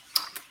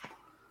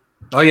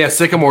 Oh yeah,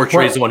 sycamore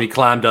tree is the one he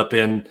climbed up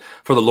in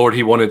for the Lord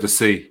he wanted to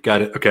see.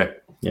 Got it. Okay.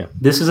 Yeah.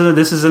 This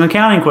is an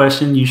accounting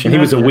question. You should. And he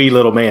was a wee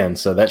little man,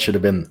 so that should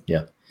have been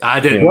I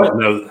didn't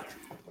know.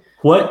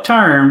 What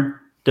term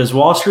does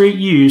Wall Street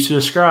use to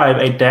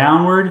describe a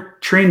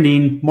downward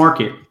trending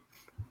market?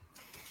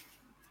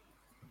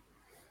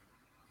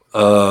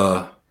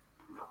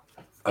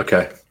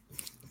 Okay.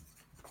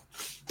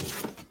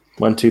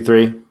 1, 2,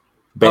 3.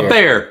 Bear. A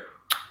bear.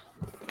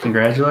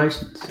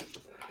 Congratulations.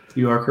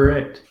 You are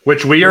correct.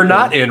 Which we are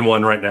not in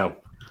one right now.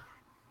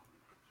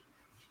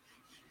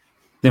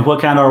 Then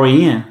what kind are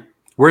we in?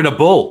 We're in a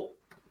bull.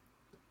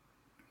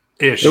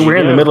 Ish. We're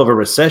in the middle of a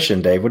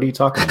recession, Dave. What are you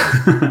talking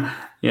about?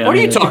 What are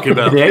you talking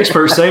about? The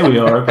experts say we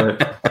are,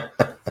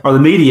 but or the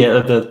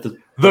media.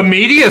 The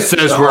media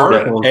says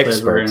we're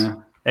experts.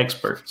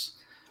 Experts.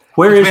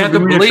 Where is the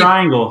Bermuda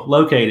Triangle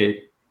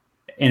located?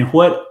 And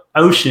what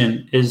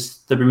ocean is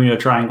the Bermuda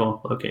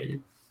Triangle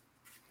located?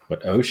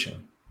 What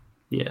ocean?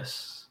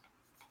 Yes.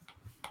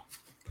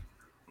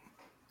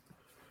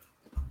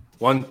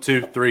 1,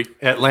 2, 3.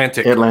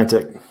 Atlantic.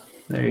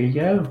 There you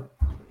go.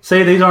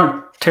 See, these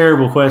aren't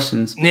terrible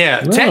questions.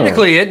 Yeah,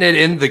 technically, isn't it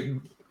in the?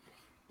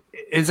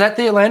 Is that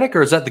the Atlantic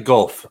or is that the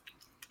Gulf?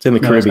 It's in the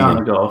Caribbean. It's not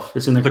the Gulf.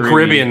 It's in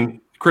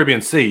the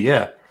Caribbean Sea.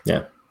 Yeah.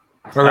 Yeah.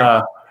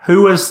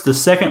 Who was the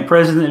second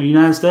president of the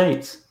United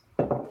States?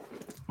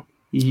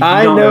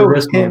 I know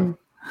him.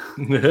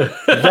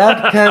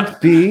 That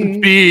can't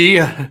be.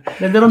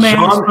 The little man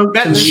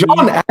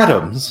John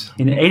Adams.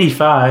 In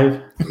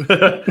 85.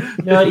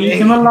 Yeah, eat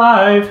him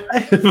alive.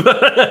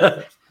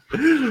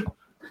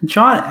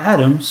 John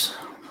Adams.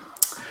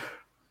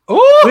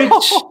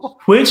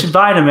 Which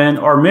vitamin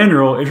or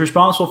mineral is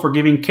responsible for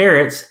giving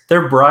carrots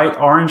their bright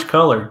orange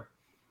color?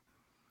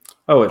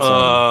 Oh,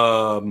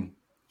 it's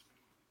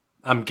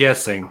I'm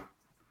guessing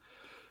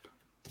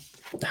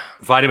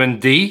vitamin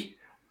D.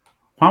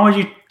 Why would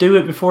you do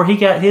it before he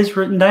got his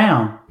written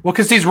down? Well,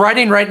 because he's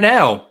writing right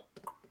now.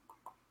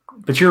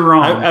 But you're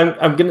wrong.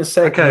 I'm going to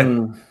say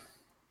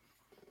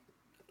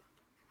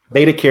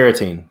beta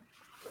carotene.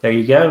 There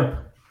you go.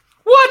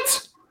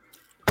 What?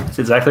 That's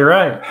exactly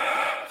right.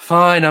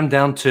 Fine, I'm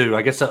down 2.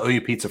 I guess I owe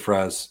you pizza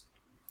fries.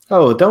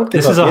 Oh, don't.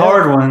 This is a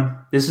hard one.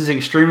 This is an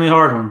extremely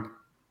hard one.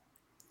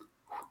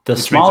 The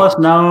smallest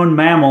known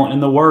mammal in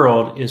the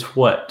world is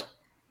what?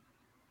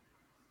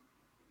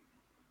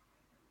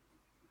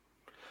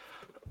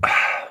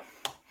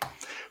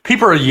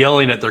 People are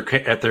yelling at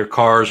their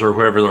cars or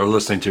whoever they're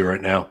listening to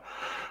right now.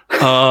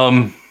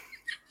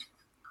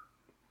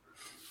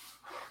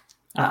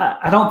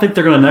 I don't think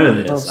they're going to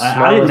know this.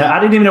 I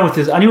didn't even know what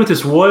this. I knew what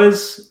this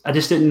was. I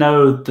just didn't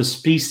know the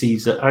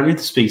species. I knew the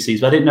species,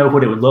 but I didn't know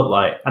what it would look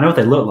like. I know what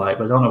they look like,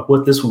 but I don't know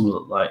what this one would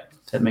look like.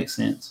 If that makes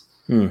sense.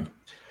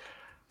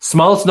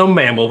 Smallest known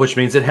mammal, which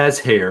means it has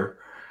hair.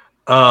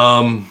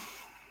 I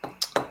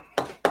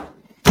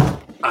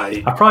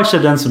probably should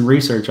have done some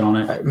research on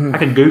it. I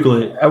could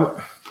Google it.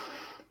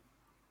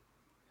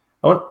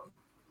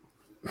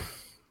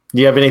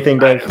 Do you have anything,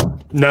 Dave?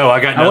 No,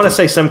 I got nothing. I want to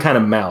say some kind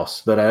of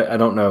mouse, but I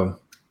don't know.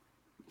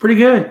 Pretty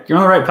good. You're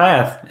on the right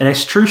path. An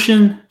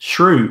extrusion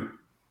shrew.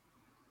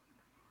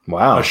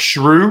 Wow. A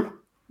shrew?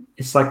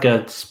 It's like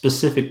a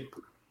specific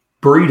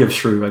breed of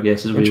shrew, I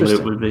guess, is what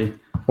it would be.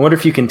 I wonder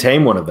if you can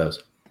tame one of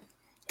those.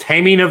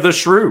 Taming of the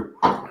shrew.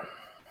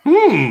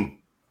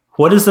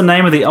 What is the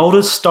name of the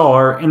oldest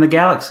star in the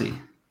galaxy?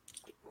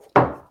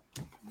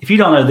 If you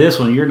don't know this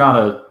one, you're not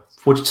a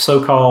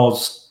so-called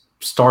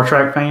Star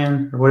Trek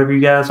fan or whatever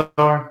you guys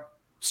are.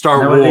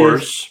 Star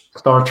Wars.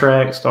 Star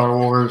Trek, Star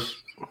Wars,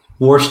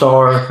 War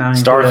Star.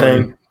 Star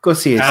thing. Go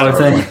see it. Star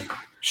thing.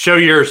 Show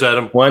yours,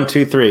 Adam. 1,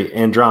 2, 3.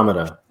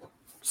 Andromeda.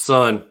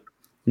 Sun.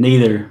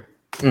 Neither.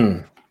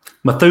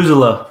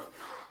 Methuselah.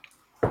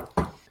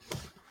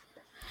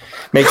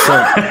 Makes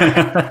sense.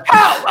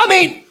 How? I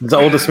mean, the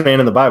oldest man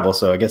in the Bible,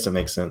 so I guess it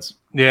makes sense.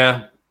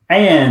 Yeah.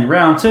 And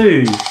round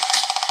 2,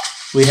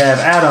 we have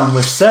Adam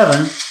with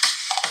 7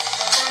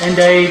 and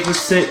Dave with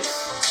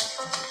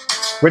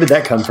 6. Where did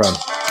that come from?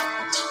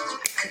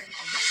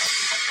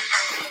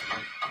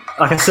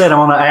 Like I said, I'm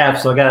on the app,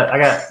 so I got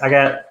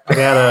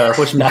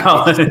what you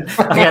call it?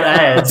 I got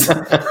ads,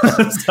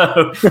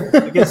 so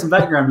I get some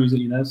background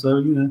music,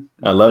 So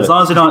I love as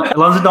long as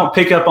it don't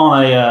pick up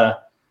on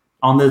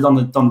on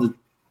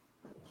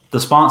the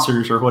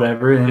sponsors or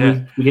whatever,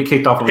 and we get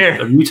kicked off of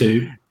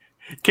YouTube.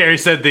 Carrie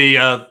said the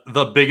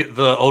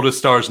oldest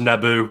star is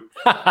Naboo.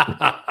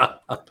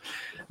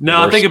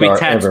 No, I think it'd be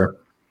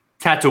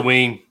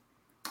Tatooine.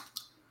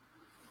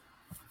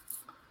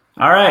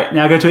 All right,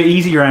 now go to an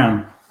easy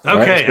round.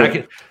 Okay,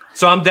 right,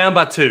 so I'm down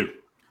by 2.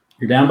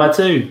 You're down by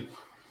 2.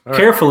 All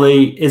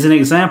Carefully right. Is an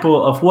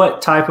example of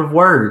what type of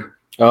word?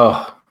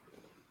 Oh,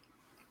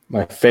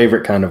 my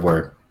favorite kind of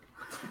word.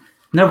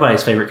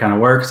 Nobody's favorite kind of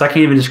word because I can't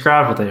even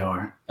describe what they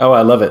are. Oh,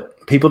 I love it.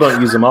 People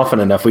don't use them often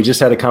enough. We just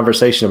had a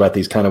conversation about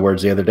these kind of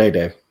words the other day,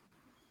 Dave.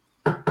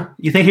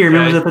 You think he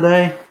remembers it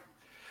today?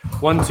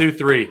 1, 2,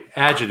 3.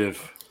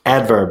 Adjective.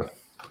 Adverb.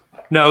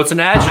 No, it's an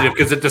adjective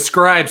because it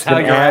describes how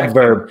you're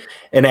adverb. Acting.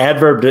 An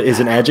adverb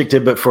is an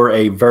adjective, but for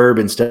a verb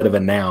instead of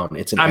a noun.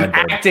 It's an adverb.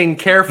 I'm acting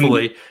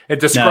carefully. It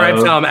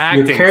describes how I'm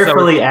acting. You're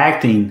carefully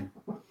acting.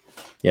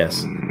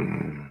 Yes.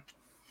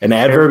 An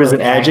adverb is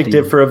an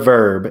adjective for a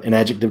verb. An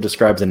adjective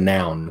describes a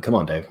noun. Come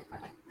on, Dave.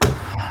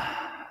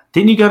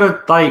 Didn't you go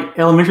to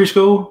elementary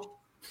school?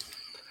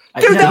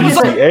 Dude, that was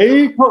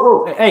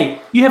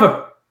hey, you have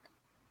a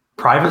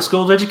private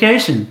school's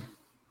education.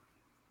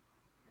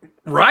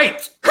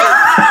 Right.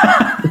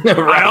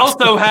 I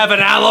also have an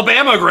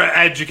Alabama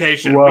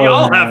education. Whoa, we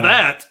all have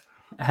that.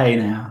 Hey,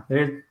 now.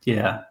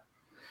 Yeah.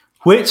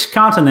 Which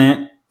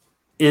continent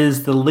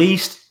is the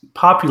least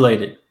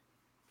populated?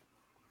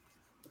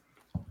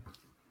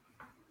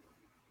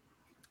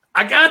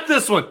 I got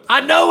this one.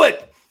 I know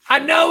it.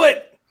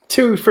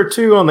 2 for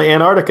 2 on the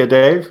Antarctica,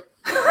 Dave.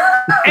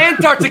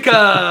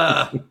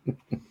 Antarctica.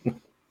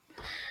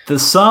 The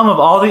sum of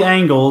all the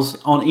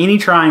angles on any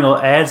triangle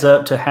adds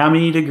up to how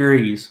many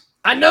degrees?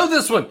 I know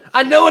this one.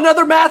 I know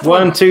another math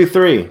one. 1, 2,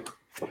 3.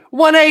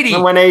 180.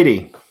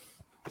 180.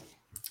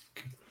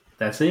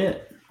 That's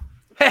it.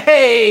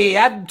 Hey,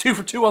 I'm 2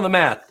 for 2 on the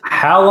math.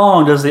 How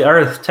long does the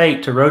Earth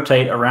take to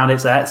rotate around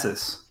its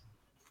axis?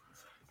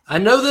 I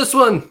know this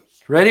one.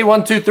 Ready?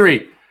 1, 2,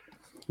 3.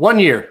 1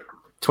 year.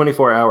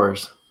 24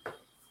 hours.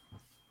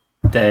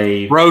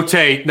 Dave.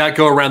 Rotate, not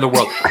go around the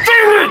world.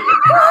 Damn it!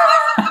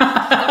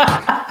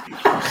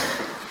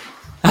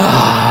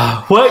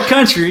 What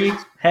country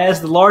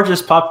has the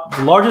largest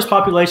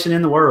population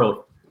in the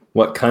world?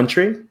 What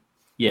country?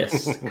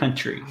 Yes,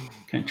 country.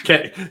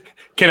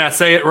 Can I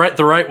say it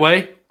the right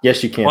way?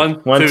 Yes, you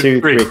can. One, two,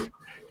 three.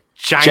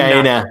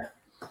 China.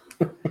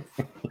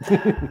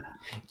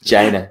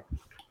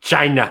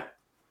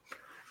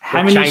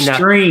 How many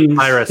strings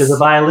does a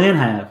violin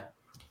have?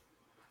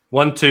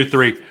 1, 2,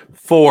 3,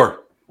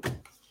 4.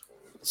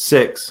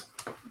 6.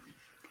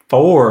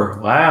 4.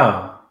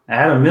 Wow.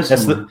 Adam missed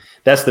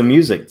That's the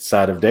music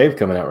side of Dave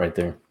coming out right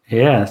there.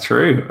 Yeah, that's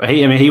true.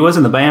 He was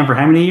in the band for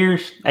how many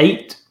years?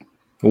 8?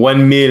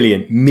 1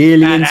 million.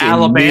 Millions At and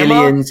Alabama?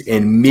 millions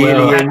and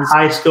millions. Well,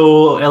 high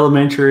school,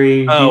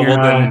 elementary, junior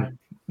high. Then,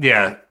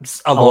 yeah,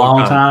 it's a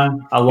long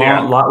time. A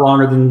lot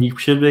longer than you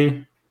should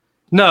be.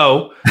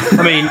 No,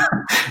 I mean,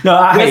 no.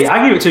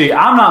 I give it to you.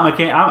 I'm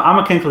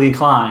mechanically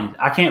inclined.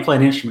 I can't play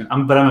an instrument,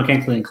 but I'm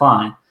mechanically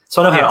inclined,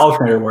 so I know how an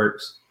alternator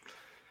works.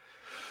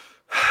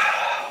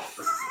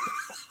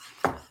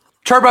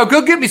 Turbo,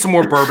 go get me some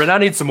more bourbon. I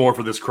need some more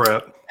for this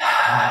crap.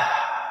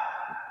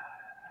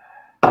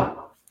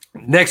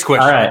 Next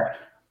question. All right.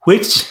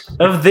 Which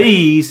of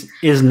these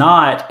is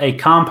not a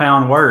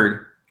compound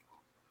word?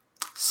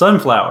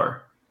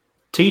 Sunflower,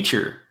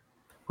 teacher,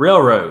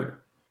 railroad,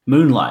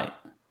 moonlight.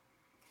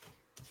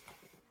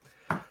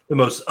 The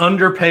most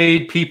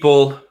underpaid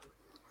people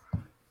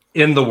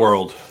in the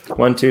world.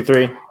 1, 2,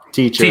 3.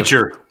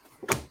 Teacher.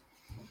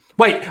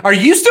 Wait, are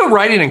you still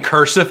writing in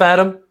cursive,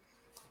 Adam?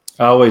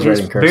 Always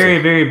writing cursive. Very,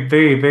 very,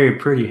 very, very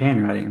pretty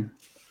handwriting.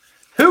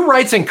 Who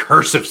writes in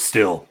cursive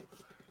still?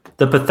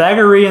 The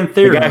Pythagorean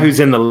theorem. The guy who's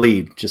in the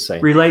lead, just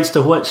saying. Relates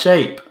to what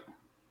shape?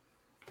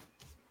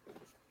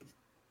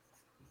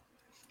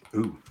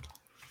 Ooh.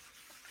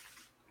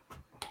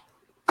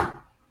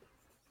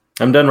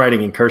 I'm done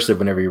writing in cursive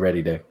whenever you're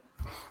ready, Dave.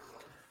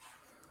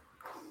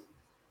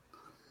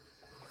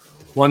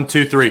 1,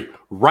 2, 3.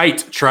 Right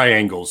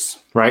triangles.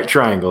 Right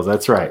triangles.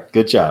 That's right.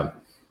 Good job.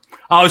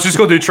 I was just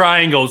going to do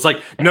triangles.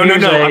 Like, no. I'm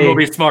going to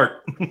be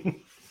smart.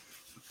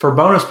 For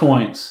bonus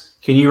points,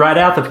 can you write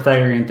out the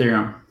Pythagorean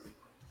theorem?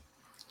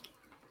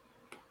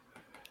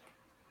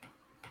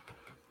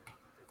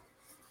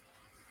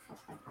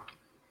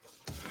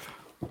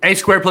 A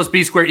squared plus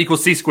B squared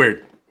equals C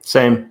squared.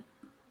 Same.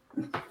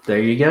 There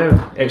you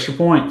go. Extra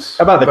points.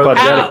 How about the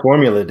quadratic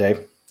formula,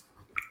 Dave?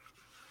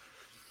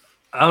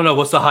 I don't know.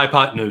 What's the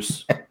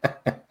hypotenuse?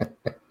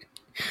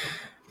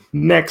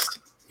 Next.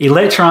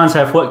 Electrons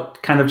have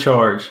what kind of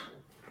charge?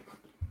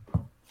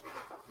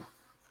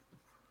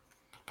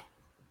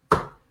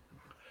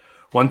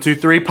 One, two,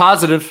 three.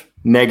 Positive.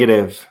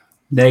 Negative.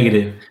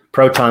 Negative.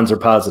 Protons are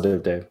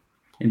positive, Dave.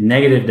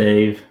 Negative,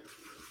 Dave.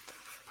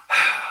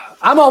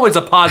 I'm always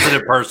a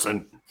positive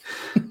person.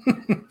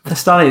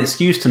 That's not an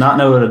excuse to not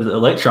know what an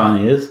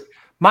electron is.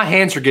 My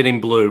hands are getting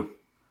blue.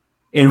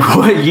 In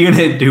what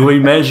unit do we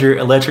measure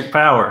electric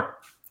power?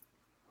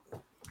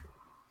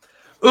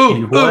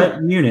 In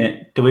what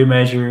unit do we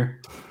measure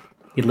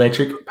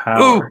electric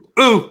power?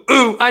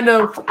 Ooh, I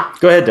know.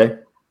 Go ahead, Dave.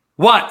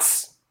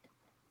 Watts.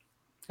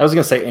 I was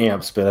going to say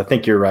amps, but I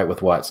think you're right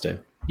with watts, Dave.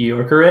 You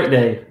are correct,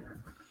 Dave.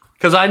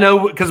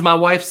 Because my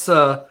wife's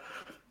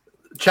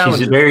challenge.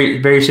 She's very,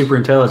 very super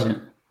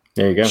intelligent.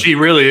 There you go. She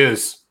really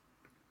is.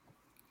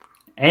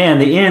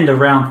 And the end of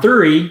round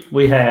 3,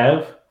 we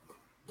have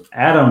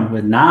Adam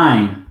with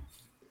 9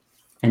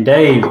 and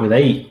Dave with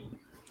 8.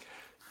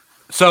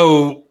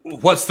 So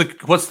what's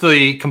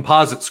the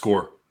composite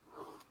score?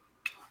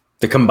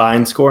 The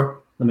combined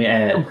score? Let me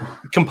add.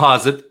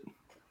 Composite.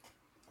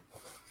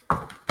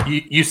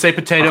 You say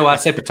potato, I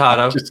say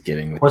potato. Just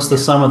kidding. What's the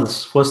sum of the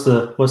score?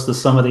 The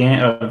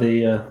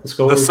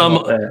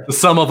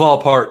sum of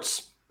all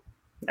parts.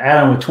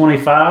 Adam with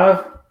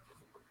 25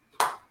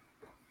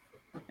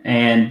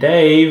 and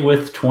Dave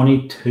with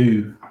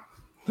 22.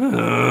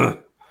 You're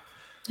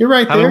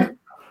right there.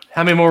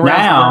 How many more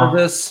rounds of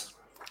this?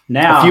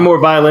 Now, a few more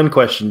violin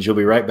questions. You'll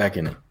be right back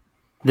in it.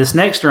 This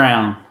next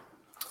round,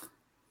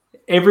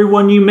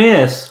 everyone you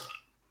miss,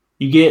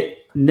 you get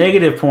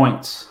negative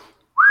points.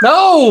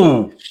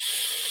 No.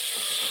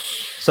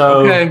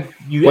 So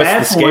you What's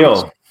add the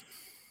scale? Points.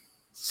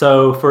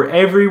 So for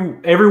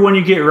everyone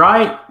you get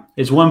right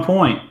is 1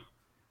 point.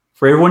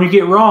 For everyone you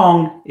get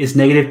wrong is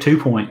negative 2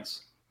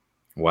 points.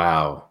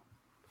 Wow.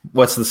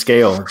 What's the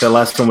scale? The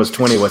last one was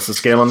 20. What's the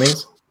scale on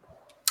these?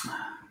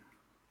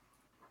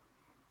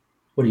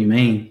 What do you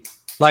mean?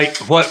 Like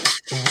what?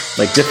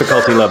 Like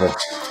difficulty level.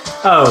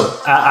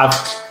 Oh, I'll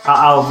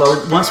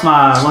once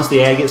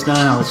the ad gets done,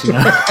 I'll let you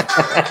know.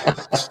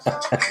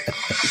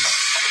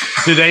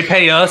 Do they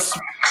pay us?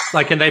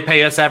 Like, can they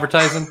pay us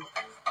advertising?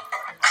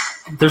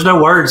 There's no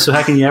words, so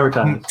how can you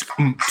advertise?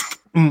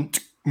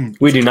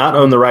 We do not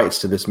own the rights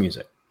to this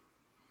music.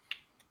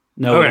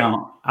 No, we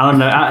don't. I don't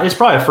know. It's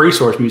probably a free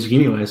source music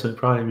anyway, so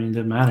it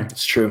doesn't matter.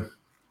 It's true.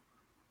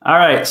 All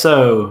right,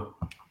 so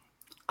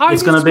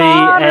it's going to be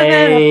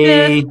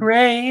a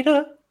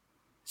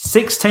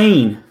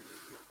 16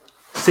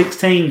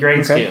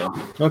 grade scale.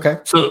 Okay.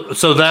 So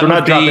that we're would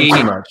not dropping be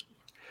too much.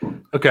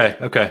 Okay,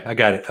 I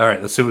got it. All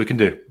right, let's see what we can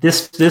do.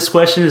 This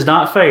question is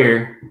not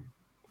fair.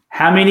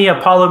 How many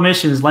Apollo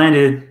missions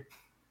landed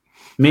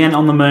men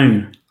on the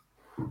moon?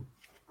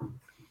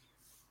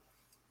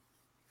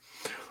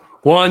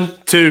 1,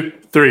 2,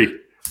 3,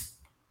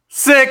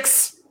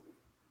 6.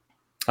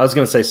 I was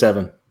going to say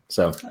 7.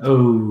 So.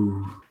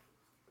 Oh.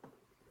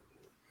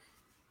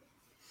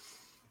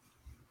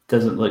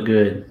 Doesn't look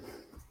good.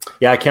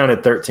 Yeah, I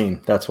counted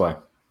 13. That's why.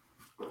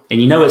 And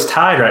you know it's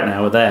tied right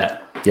now with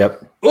that.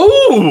 Yep.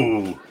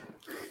 Ooh.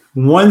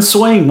 One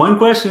swing, one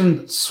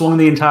question swung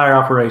the entire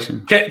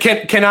operation.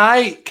 Can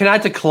I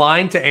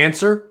decline to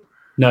answer?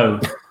 No.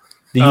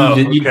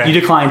 You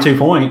declined 2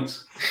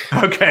 points.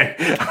 Okay.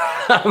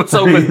 I was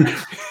hoping.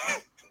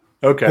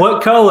 Okay.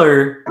 What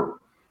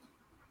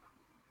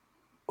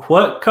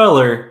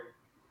color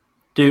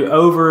do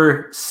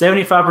over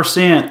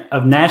 75%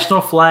 of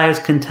national flags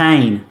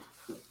contain?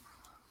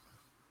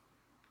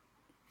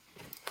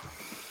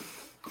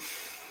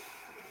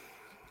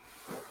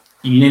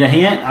 You need a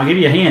hint? I'll give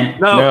you a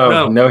hint.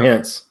 No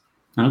hints.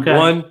 Okay.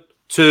 1,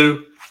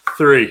 2,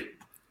 3.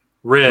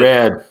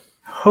 Red.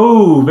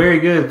 Oh, very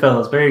good,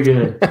 fellas. Very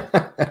good.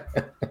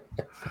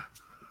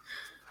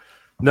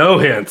 No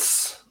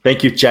hints.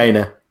 Thank you,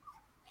 China.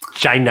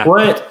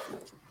 What?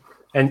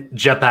 And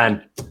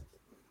Japan.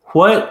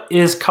 What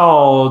is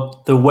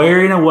called the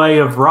wearing away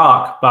of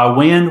rock by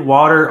wind,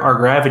 water, or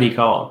gravity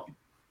called?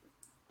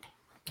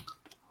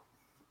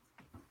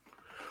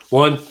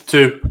 1,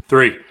 2,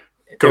 3.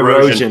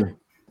 Corrosion.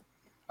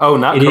 Oh,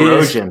 not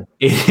corrosion.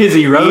 It is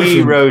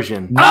erosion.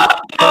 Erosion.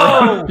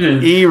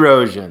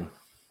 Erosion.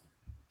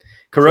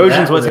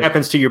 Corrosion is what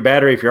happens to your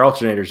battery if your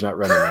alternator's not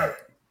running right.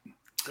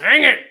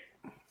 Dang it.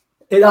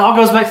 It all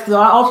goes back to the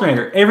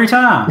alternator every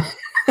time.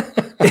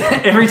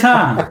 Every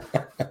time.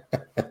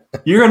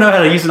 You're going to know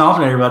how to use an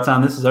alternator by the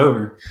time this is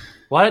over.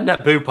 Why didn't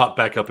that boo pop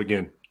back up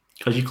again?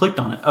 Because you clicked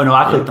on it. Oh, no,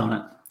 I clicked on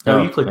it.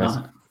 No, you clicked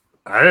on it.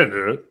 I didn't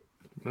do it.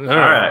 All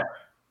right.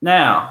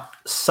 Now,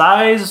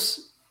 seismology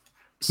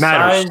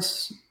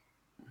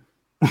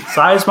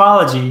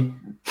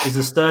is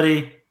the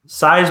study.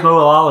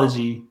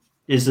 Seismology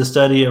is the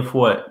study of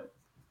what?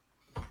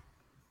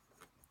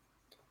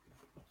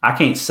 I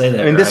can't say that.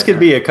 I mean, this could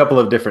be a couple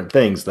of different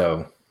things,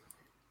 though.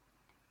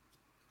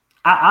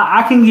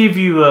 I can give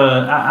you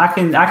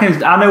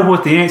I know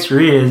what the answer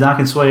is. I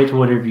can sway it to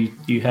whatever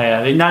you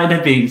have. It might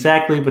not be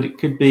exactly, but it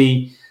could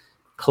be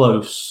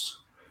close.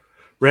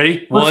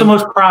 Ready? What's the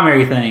most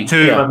primary thing?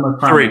 2,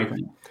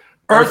 3.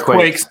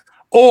 Earthquakes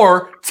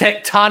or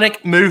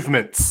tectonic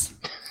movements.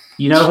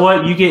 You know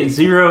what? You get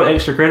 0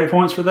 extra credit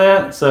points for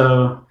that.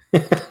 So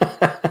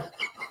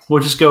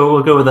we'll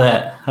go with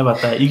that. How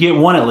about that? You get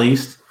 1 at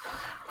least.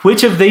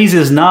 Which of these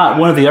is not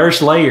one of the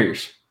Earth's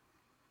layers?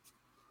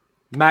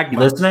 Magma. You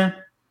listening?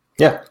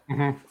 Yeah.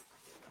 Mm-hmm.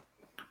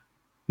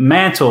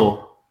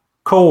 Mantle,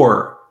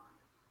 core,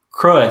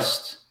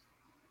 crust,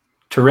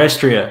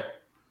 terrestria.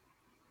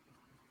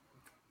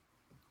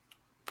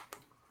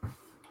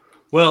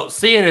 Well,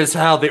 seeing as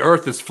how the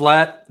Earth is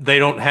flat, they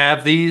don't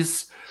have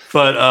these.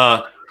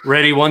 But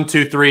ready? 1,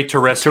 2, 3.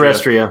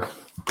 Terrestria.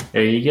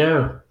 There you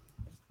go.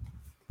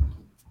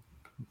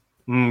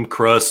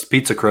 Crust.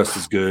 Pizza crust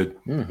is good.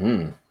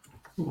 Mm-hmm.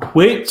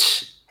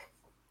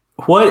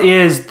 What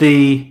is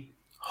the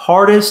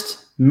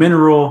hardest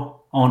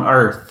mineral on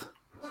Earth?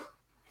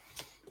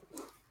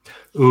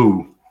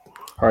 Ooh.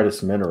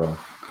 Hardest mineral.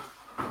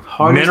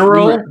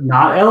 Mineral?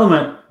 Not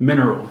element,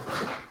 mineral.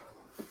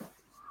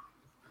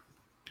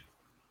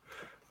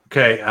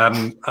 Okay.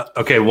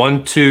 Okay.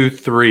 1, 2,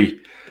 3.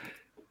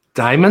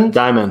 Diamond?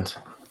 Diamond.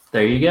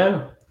 There you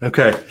go.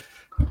 Okay.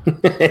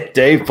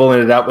 Dave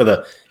pulling it out with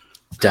a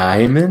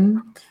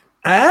diamond?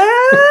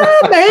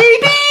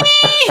 Maybe.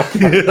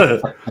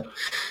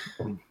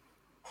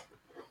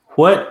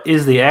 What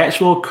is the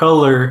actual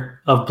color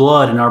of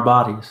blood in our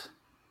bodies?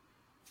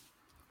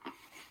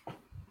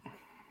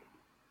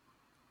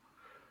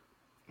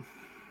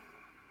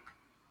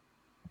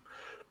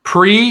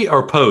 Pre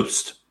or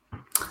post?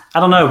 I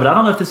don't know, but I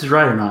don't know if this is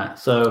right or not.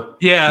 So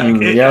yeah, I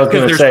was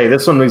going to say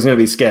this one was going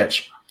to be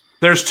sketch.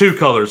 There's 2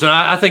 colors, and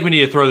I think we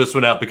need to throw this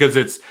one out because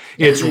it's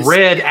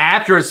red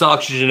after it's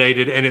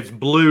oxygenated and it's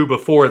blue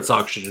before it's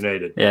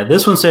oxygenated. Yeah,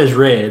 this one says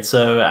red,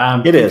 so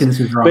I'm thinking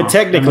this is wrong. But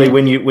technically,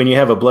 when you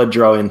have a blood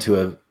draw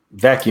into a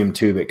vacuum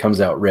tube, it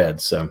comes out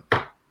red. So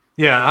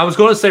yeah, I was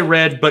going to say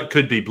red, but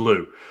could be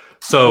blue.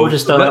 So we'll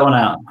just throw that one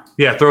out.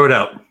 Yeah, throw it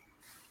out.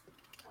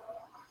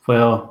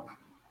 Well,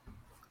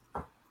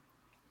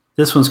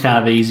 this one's kind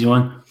of an easy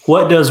one.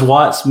 What does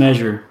watts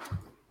measure?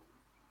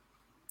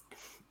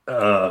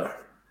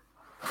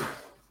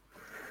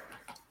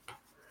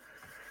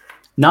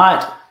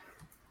 Not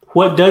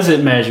what does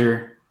it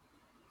measure?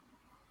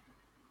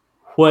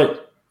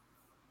 What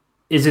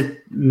is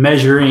it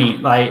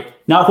measuring? Like,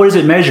 not what is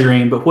it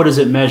measuring, but what does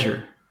it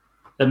measure?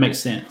 That makes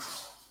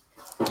sense.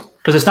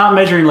 Because it's not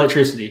measuring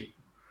electricity.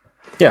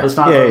 Yeah. It's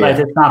not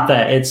It's not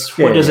that. It's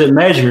what does it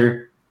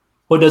measure?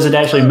 What does it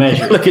actually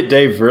measure? Look at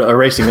Dave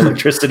erasing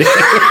electricity.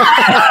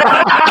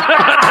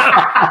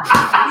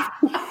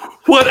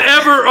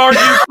 Whatever are you?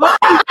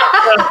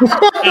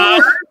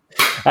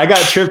 I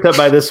got tripped up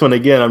by this one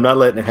again. I'm not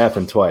letting it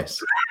happen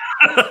twice.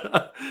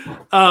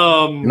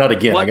 Not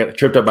again. I got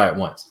tripped up by it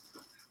once.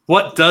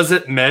 What does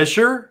it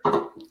measure?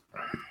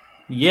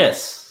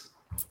 Yes.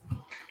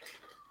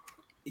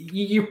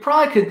 You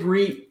probably could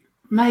read,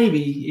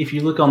 maybe if you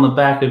look on the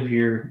back of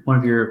one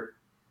of your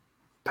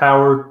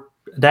power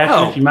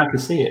adapters, you might could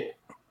see it.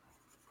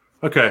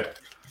 Okay.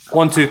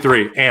 1, 2,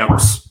 3.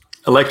 Amps.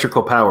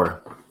 Electrical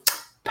power.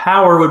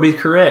 Power would be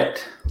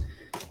correct.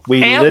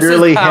 We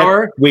literally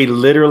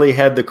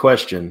had the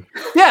question.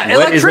 Yeah,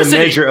 what is the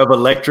measure of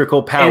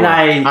electrical power?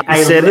 And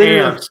I said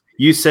amps.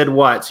 You said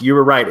watts. You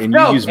were right, and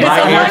you used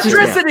my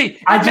electricity.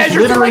 I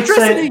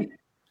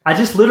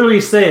just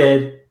literally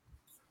said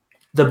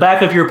the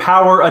back of your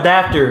power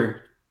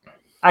adapter.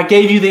 I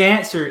gave you the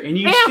answer, and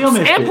you still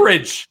missed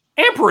it.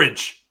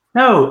 Amperage.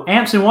 No,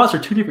 amps and watts are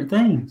two different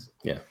things.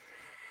 Yeah.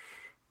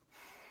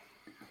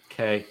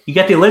 Okay. You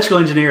got the electrical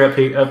engineer up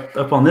here,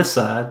 up on this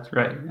side,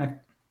 right?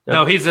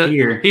 No, he's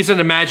an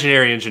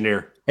imaginary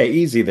engineer. Hey,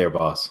 easy there,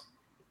 boss.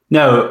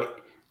 No,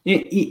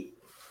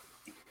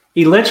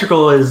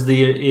 electrical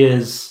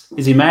is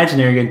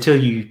imaginary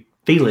until you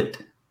feel it.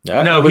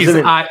 I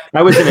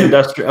was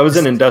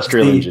an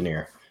industrial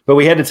engineer, but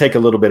we had to take a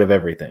little bit of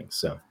everything.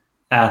 So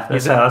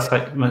that's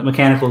like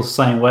mechanical is the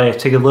same way.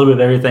 Take a little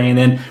bit of everything, and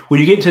then when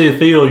you get to the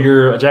field,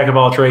 you're a jack of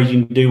all trades.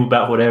 You can do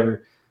about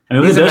whatever. I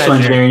mean, with industrial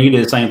engineering, you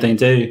do the same thing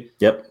too.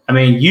 Yep. I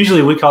mean,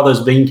 usually we call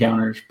those bean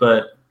counters,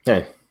 but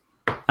hey.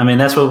 I mean,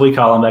 that's what we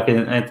call them back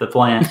at the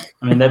plant.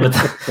 I mean,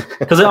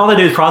 because all they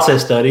do is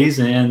process studies,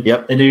 and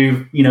they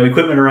do,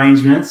 equipment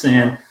arrangements,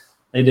 and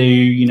they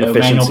do,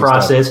 manual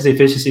processes,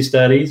 efficiency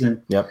studies,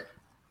 and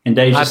and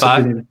Dave just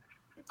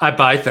I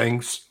buy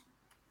things.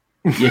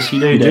 Yes,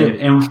 you do,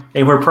 Dave, and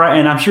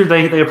and I'm sure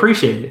they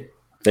appreciate it.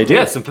 They do.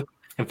 Yes,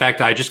 in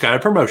fact, I just got a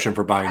promotion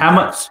for buying.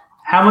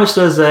 How much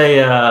does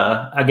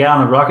a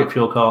gallon of rocket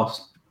fuel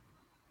cost?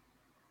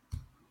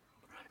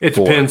 It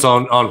depends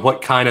on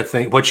what kind of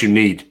thing, what you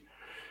need.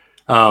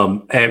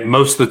 And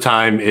most of the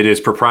time it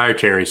is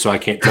proprietary, so I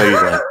can't tell you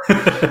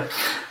that.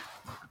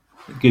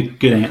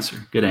 Good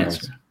answer. Good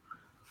answer.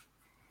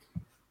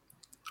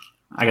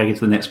 I got to get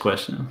to the next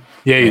question.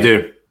 Yeah, you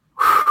do.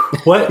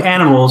 What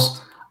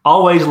animals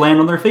always land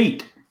on their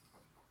feet?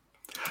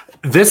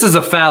 This is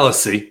a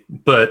fallacy,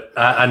 but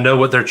I know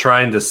what they're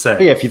trying to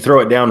say. Yeah, if you throw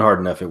it down hard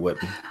enough, it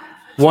wouldn't.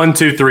 1,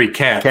 2, 3.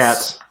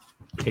 Cats.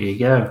 There you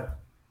go.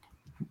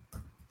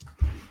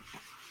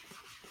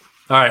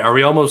 All right, are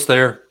we almost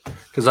there?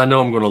 Because I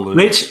know I'm going to lose.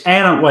 Which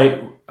animal? Wait,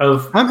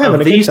 I'm having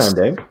a good time,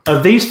 Dave.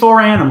 Of these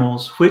 4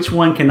 animals, which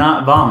one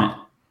cannot vomit?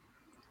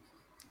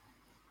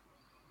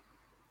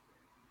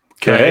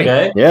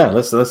 Okay. Yeah,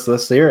 let's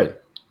hear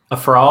it. A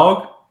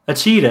frog, a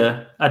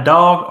cheetah, a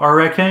dog, or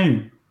a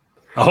raccoon?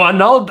 Oh, I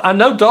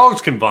know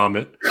dogs can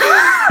vomit.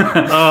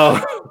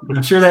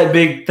 I'm sure that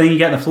big thing you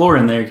got in the floor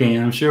in there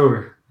can. I'm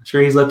sure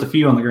he's left a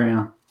few on the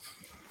ground.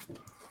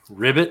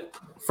 Ribbit.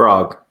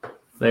 Frog.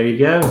 There you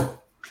go.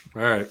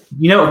 All right.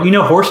 You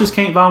know horses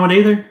can't vomit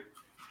either?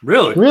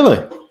 Really? Really?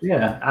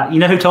 Yeah. You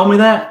know who told me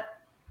that?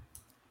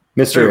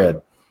 Mr.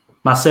 Ed.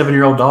 My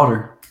 7-year-old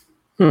daughter.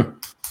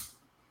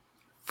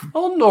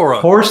 Oh,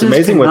 Nora. Horses. It's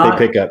amazing what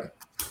they pick up.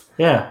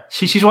 Yeah.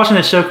 She's watching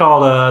a show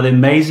called The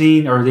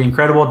Amazing or The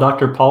Incredible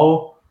Dr.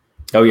 Paul.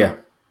 Oh, yeah.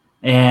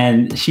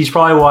 And she's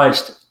probably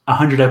watched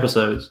 100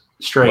 episodes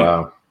straight.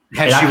 Wow.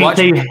 Has she watched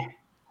Blippi?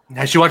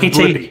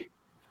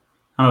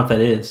 I don't know what that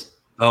is.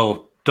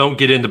 Oh, don't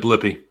get into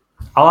Blippi.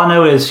 All I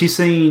know is she's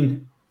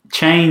seen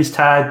chains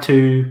tied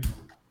to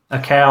a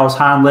cow's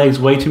hind legs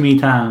way too many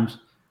times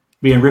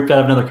being ripped out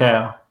of another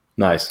cow.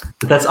 Nice.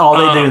 But that's all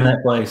they do in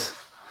that place.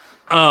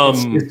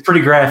 It's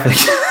pretty graphic.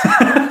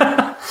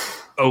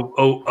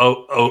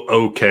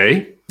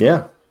 Okay.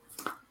 Yeah.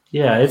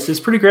 Yeah, it's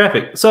pretty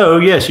graphic. So,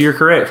 yes, you're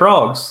correct.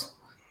 Frogs.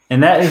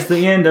 And that is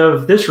the end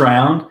of this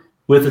round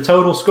with a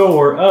total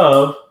score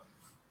of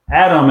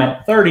Adam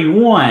at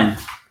 31,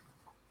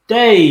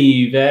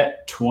 Dave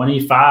at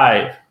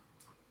 25.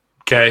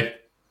 Okay.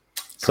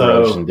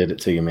 So did it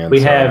to you, man.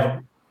 We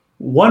have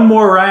one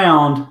more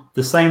round,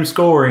 the same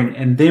scoring,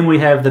 and then we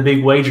have the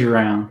big wager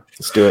round.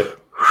 Let's do it.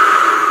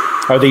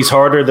 Are these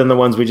harder than the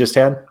ones we just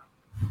had?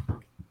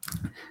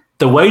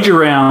 The wager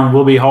round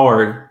will be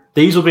hard.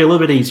 These will be a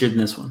little bit easier than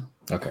this one.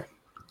 Okay.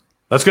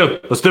 Let's go.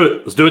 Let's do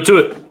it. Let's do it to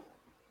it.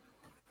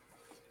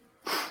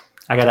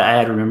 I got to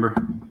add, remember?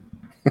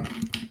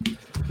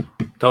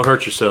 Don't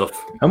hurt yourself.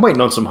 I'm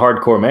waiting on some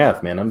hardcore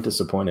math, man. I'm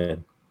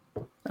disappointed.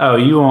 Oh,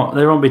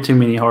 there won't be too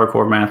many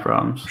hardcore math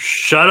problems.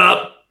 Shut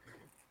up.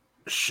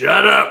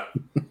 Shut up.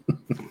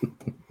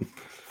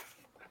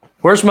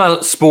 Where's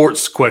my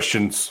sports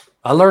questions?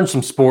 I learned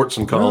some sports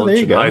in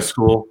college and high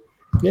school.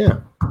 Yeah.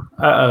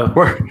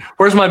 Uh-oh.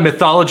 Where's my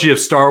mythology of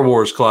Star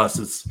Wars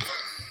classes?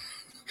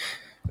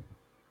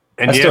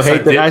 And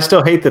I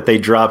still hate that they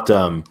dropped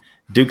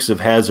Dukes of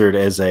Hazzard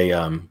as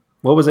a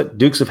what was it?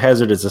 Dukes of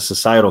Hazzard as a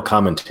societal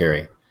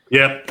commentary.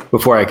 Yep.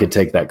 Before I could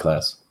take that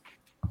class.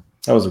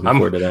 I was looking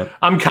forward to that.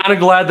 I'm kind of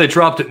glad they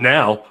dropped it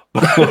now.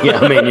 Yeah,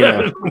 I mean,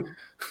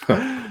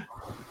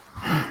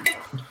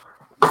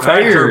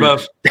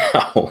 Bears.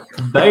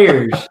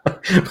 Bears.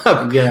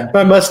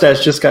 My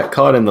mustache just got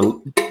caught in the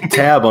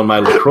tab on my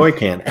LaCroix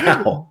can.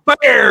 Ow.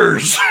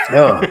 Bears.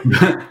 Oh.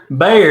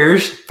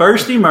 Bears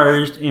first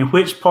emerged in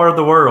which part of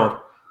the world?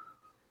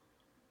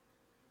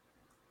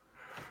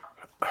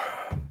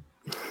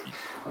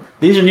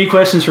 These are new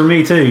questions for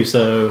me too.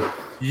 So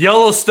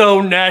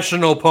Yellowstone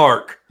National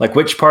Park. Like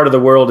which part of the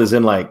world is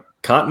in like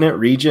continent,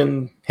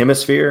 region,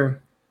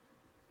 hemisphere?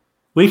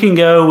 We can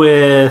go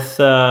with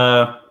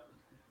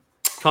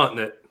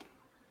continent.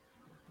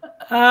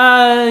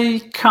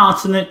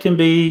 Continent can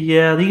be,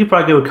 yeah. You could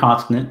probably go with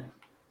continent.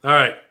 All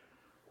right.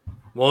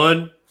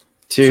 1,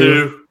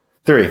 2,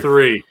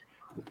 3.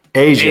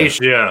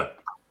 Asia.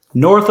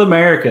 North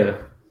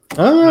America.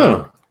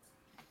 Oh.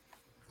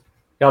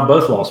 Y'all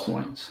both lost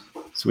points.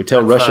 So we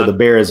tell Russia the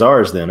bear is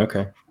ours then.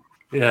 Okay.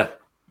 Yeah.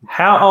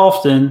 How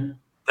often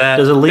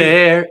does a leap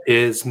bear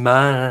is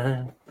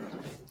mine?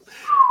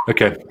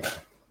 Okay.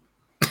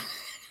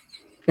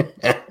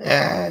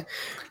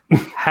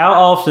 How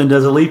often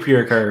does a leap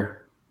year occur?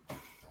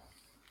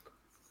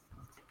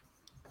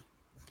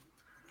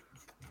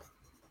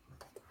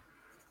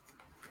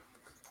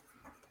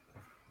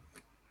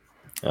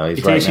 Oh, he's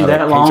it takes you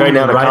that long. He's writing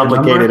out a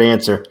complicated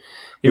answer.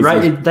 You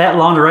write that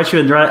long to write you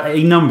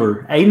a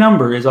number. A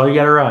number is all you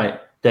got to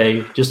write,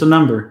 Dave. Just a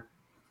number.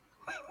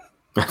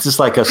 That's just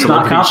like a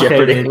Celebrity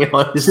Jeopardy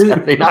on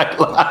Saturday Night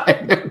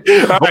Live.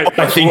 Right.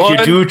 I think 1,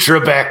 you do,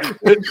 Trebek.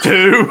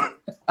 2,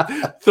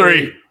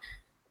 3.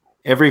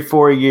 Every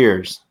 4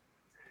 years.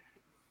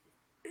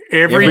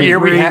 Every year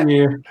we have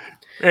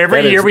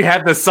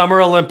the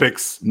Summer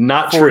Olympics.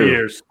 Not 4 true.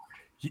 years.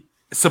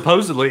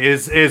 Supposedly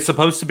is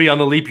supposed to be on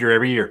the leap year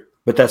every year.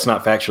 But that's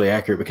not factually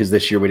accurate because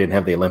this year we didn't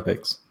have the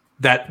Olympics.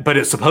 But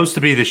it's supposed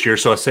to be this year,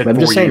 so I said 4 years.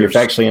 I'm just saying you're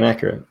factually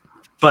inaccurate.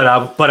 But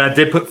I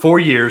did put 4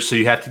 years, so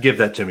you have to give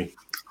that to me.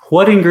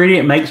 What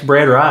ingredient makes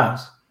bread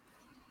rise?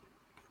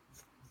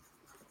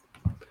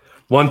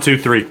 1, 2,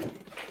 3.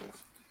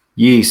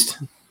 Yeast.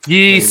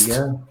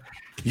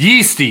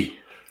 Yeasty.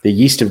 The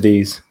yeast of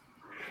these.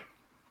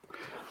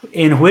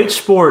 In which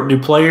sport do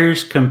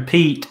players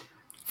compete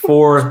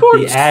for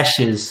the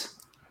ashes?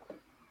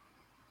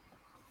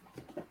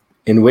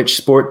 In which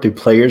sport do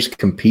players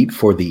compete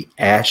for the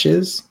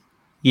ashes?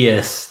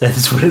 Yes,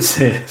 that's what it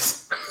says.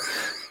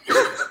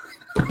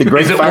 The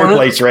Great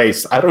Fireplace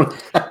Race. I don't.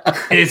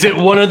 Is it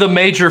one of the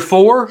major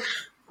 4?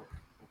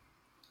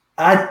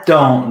 I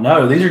don't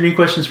know. These are new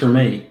questions for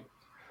me.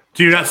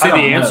 Do you not see the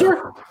answer?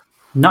 Know.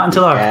 Not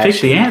until I pick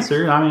the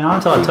answer. I mean, not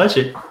until I touch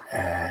it.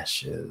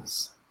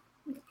 Ashes.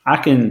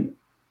 I don't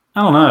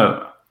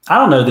know. I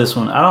don't know this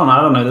one. I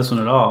don't know this one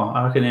at all.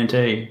 I couldn't even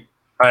tell you.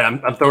 All right,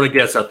 I'm throwing a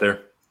guess out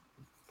there.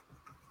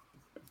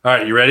 All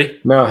right, you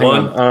ready? No,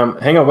 hang on.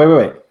 Hang on. Wait.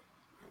 Let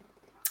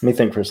me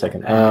think for a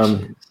second.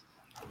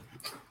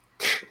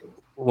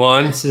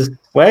 1.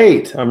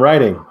 Wait, I'm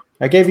writing.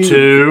 I gave you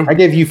 2. I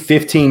gave you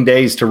 15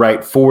 days to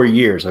write 4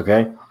 years.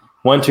 Okay,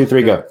 1, 2,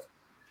 3, go.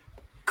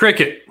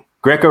 Cricket.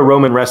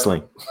 Greco-Roman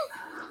wrestling.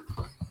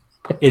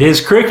 It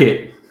is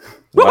cricket.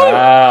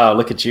 Wow,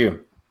 look at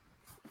you.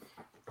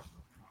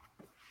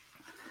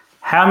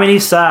 How many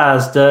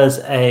sides does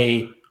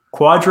a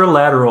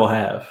quadrilateral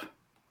have?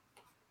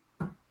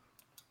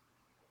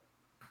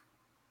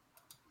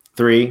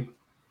 3,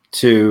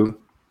 2,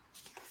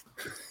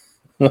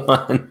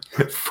 1,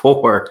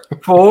 4.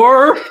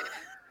 4?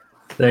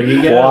 There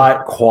you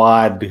go.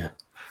 Quad.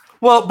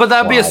 Well, but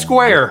that'd be a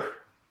square.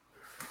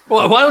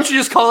 Well, why don't you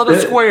just call it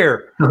a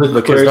square?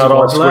 Because not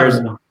all squares.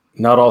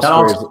 Not all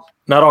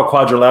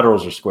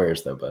quadrilaterals are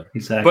squares, though, bud.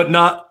 Exactly.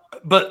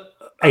 But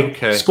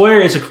a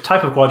square is a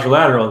type of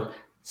quadrilateral,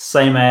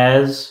 same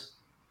as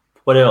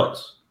what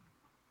else?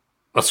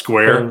 A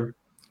square,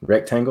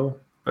 rectangle,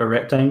 a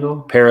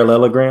rectangle,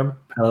 parallelogram,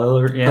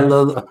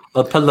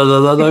 a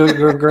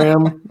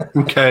parallelogram.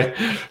 Okay.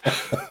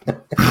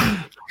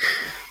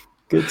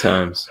 Good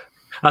times.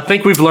 I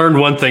think we've learned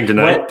one thing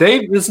tonight.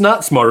 Dave is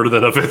not smarter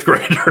than a 5th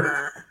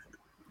grader.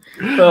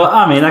 Well,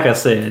 I mean, like I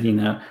said,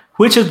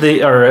 which of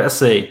the, or let's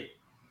see,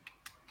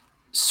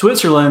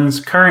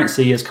 Switzerland's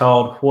currency is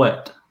called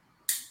what?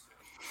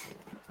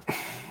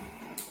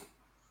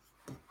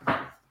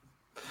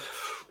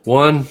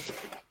 One,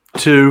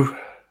 2,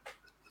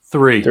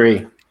 3.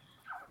 3.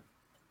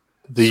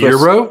 The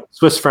euro?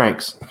 Swiss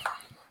francs.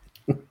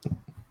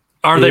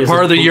 Are they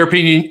part of the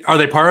European? Are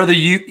they part of the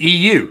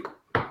EU?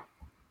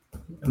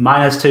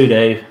 -2,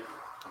 Dave.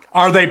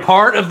 Are they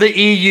part of the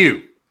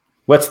EU?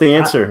 What's the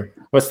answer?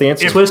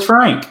 Swiss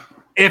franc.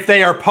 If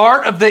they are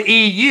part of the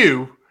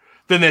EU,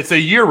 then it's a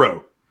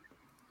euro.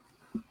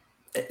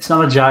 It's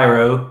not a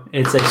gyro.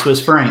 It's a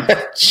Swiss franc.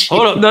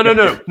 Hold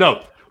on.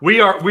 No. We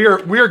are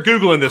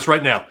Googling this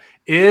right now.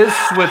 Is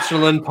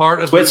Switzerland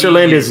part of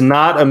Switzerland the EU? is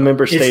not a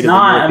member state it's of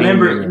not the European a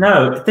member. Union.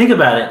 No, think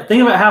about it.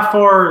 Think about how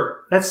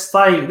far that's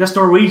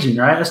Norwegian,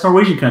 right? That's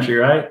Norwegian country,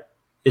 right?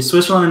 Is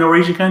Switzerland a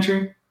Norwegian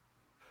country?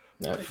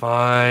 No.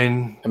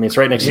 Fine. I mean, it's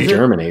right next to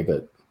Germany,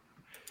 but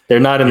they're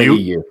not in the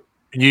EU.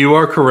 You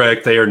are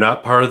correct. They are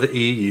not part of the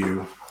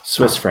EU.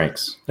 Swiss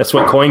francs. That's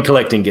what coin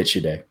collecting gets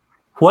you, Dave.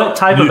 What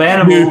type of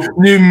animal?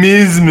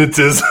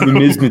 Numismatism.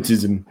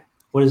 Numismatism.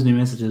 What is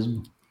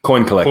numismatism?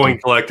 Coin collecting. Coin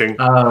collecting.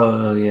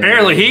 Oh, yeah.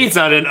 Apparently, he's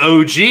not an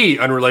OG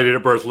unrelated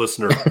at birth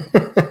listener.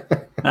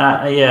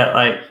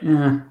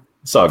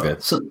 It's all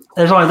good. So,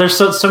 there's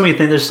so many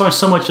things. There's only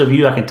so much of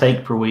you I can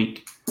take per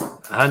week.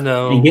 I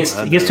know. It gets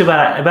to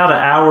about an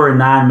hour and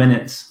 9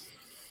 minutes.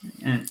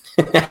 Wait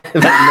a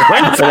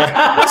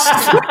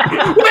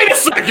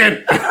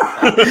second.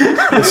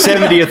 The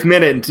 70th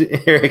minute,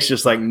 and Eric's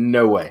just like,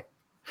 no way.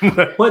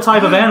 What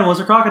type of animal is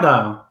a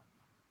crocodile?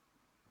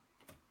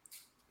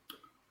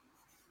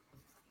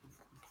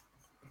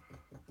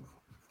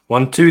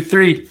 One, two,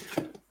 three.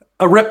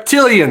 A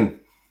reptilian.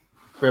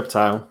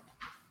 Reptile.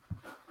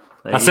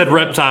 I said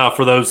reptile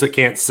for those that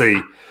can't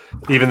see,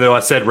 even though I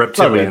said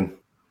reptilian.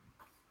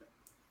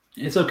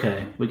 It's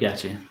okay. We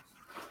got you.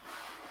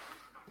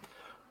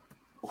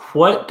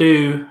 What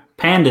do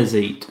pandas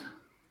eat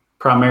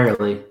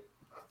primarily?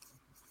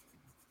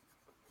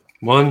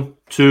 One,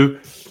 two,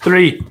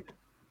 three.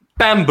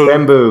 Bamboo.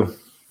 Bamboo.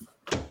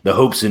 The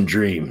hopes and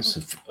dreams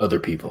of other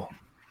people.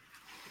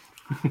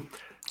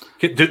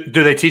 Do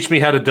they teach me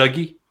how to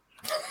Dougie?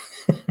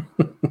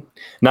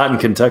 Not in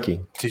Kentucky.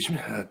 Teach me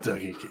how to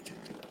Dougie.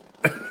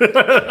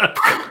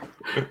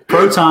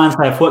 Protons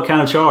have what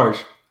kind of charge?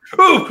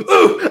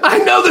 Ooh, I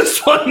know this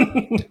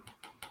one.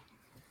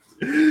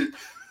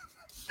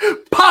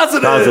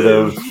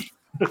 Positive.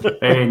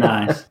 Very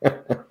nice.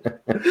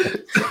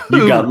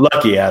 You got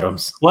lucky,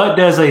 Adams. What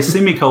does a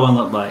semicolon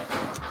look like?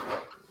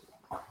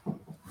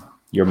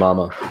 Your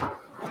mama.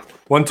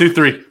 1, 2,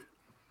 3. It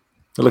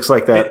looks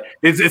like that.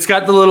 It's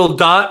got the little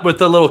dot with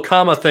the little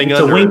comma thing It's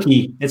under a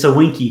winky. It's a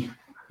winky.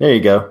 There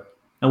you go.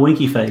 A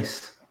winky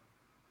face.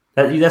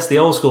 That's the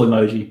old school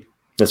emoji.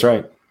 That's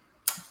right.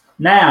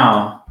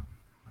 Now,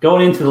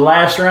 going into the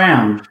last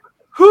round.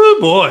 Oh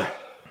boy.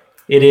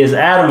 It is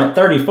Adam at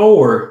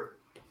 34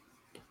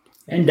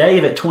 and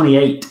Dave at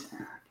 28.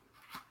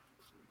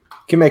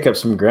 Can make up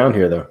some ground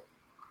here, though.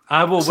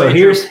 I will So wait.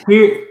 here's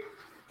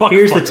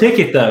the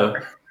ticket, though.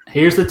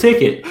 Here's the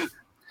ticket.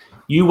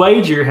 You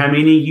wager how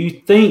many you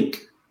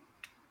think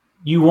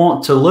you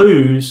want to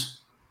lose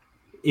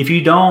if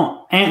you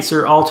don't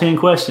answer all 10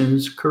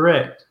 questions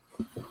correct.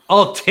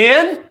 All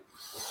 10?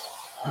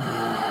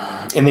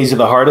 And these are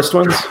the hardest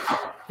ones?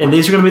 And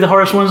these are going to be the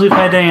hardest ones we've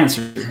had to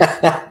answer.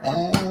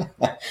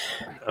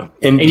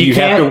 And do you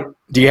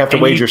have to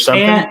wager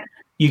something?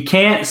 You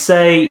can't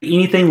say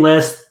anything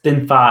less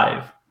than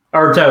 5.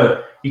 Or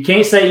no, you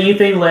can't say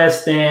anything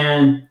less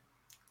than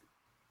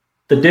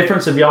the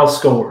difference of y'all's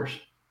scores.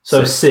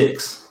 So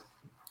 6.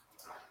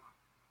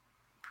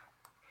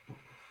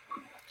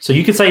 So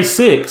you could say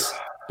 6,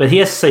 but he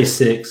has to say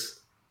 6.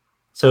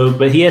 So,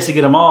 but he has to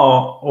get them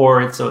all,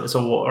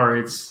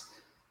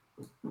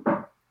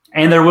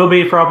 and there will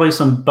be probably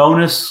some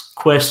bonus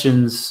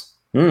questions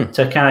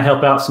to kind of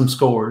help out some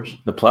scores.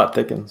 The plot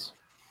thickens.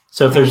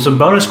 So if there's some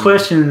bonus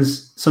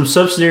questions, some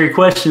subsidiary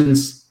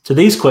questions to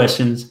these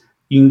questions,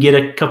 you can get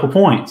a couple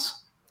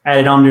points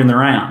added on during the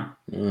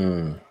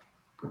round.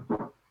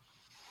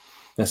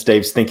 That's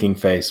Dave's thinking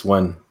face.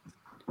 One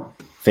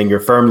finger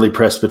firmly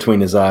pressed between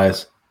his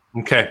eyes.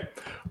 Okay.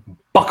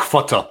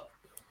 Buckfutter.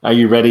 Are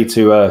you ready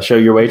to show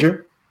your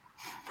wager?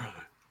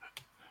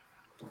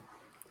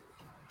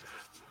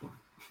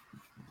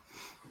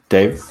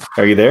 Dave,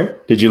 are you there?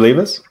 Did you leave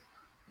us?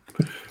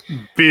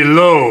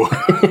 Below.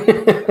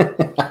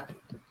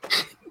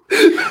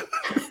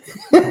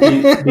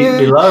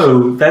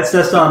 Below, that's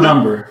not a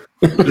number.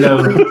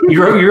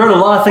 You wrote a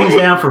lot of things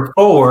down for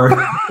 4.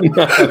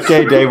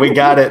 Okay, Dave, we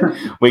got it.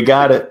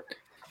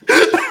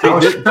 I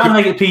was trying to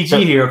make it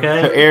PG here,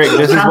 okay? Eric,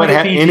 this is what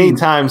happens.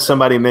 Anytime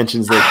somebody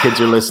mentions their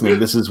kids are listening,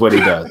 this is what he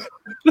does.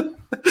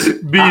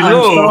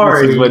 Below.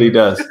 Sorry. This is what he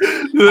does.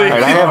 All right,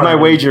 I have my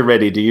wager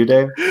ready. Do you,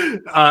 Dave?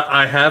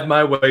 I have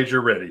my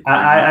wager ready.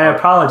 I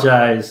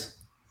apologize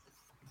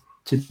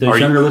to the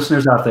younger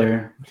listeners out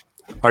there.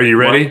 Are you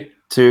ready? 1,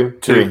 2,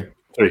 3.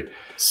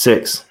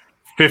 6.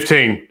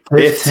 15.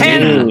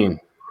 15.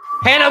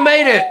 Hannah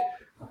made it.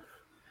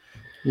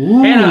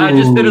 Ooh. Hannah, I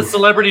just did a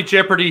Celebrity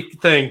Jeopardy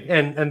thing,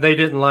 and they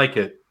didn't like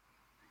it.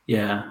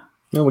 Yeah.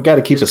 No, we got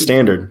to keep the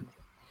standard.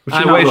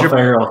 She's not Will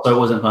Ferrell, so it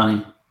wasn't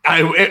funny.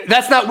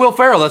 That's not Will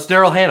Ferrell. That's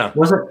Daryl Hannah.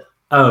 Was it?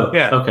 Oh,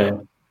 yeah. Okay.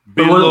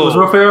 But was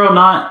Will Ferrell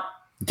not?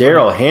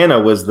 Daryl Hannah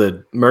was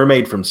the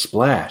mermaid from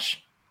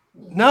Splash.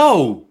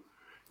 No,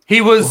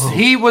 he was. Whoa.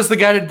 He was the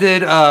guy that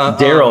did.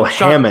 Daryl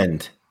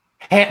Hammond.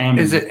 Hammond.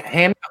 Is it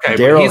Hammond? Okay,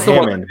 Daryl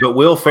Hammond. But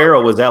Will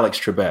Ferrell was Alex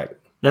Trebek.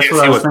 That's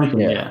what I was thinking.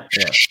 Yeah.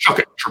 Shuck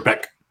it,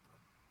 Trebek.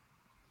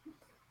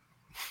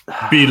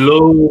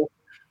 Below.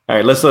 All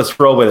right, let's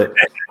roll with it.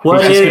 We're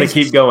just going to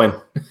keep going.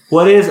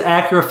 What is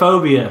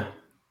acrophobia?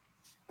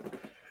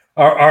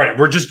 All right,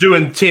 we're just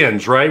doing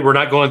 10s, right? We're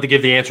not going to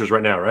give the answers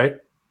right now, right?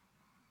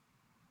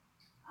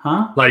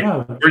 Huh? Like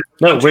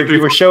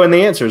we're showing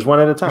the answers one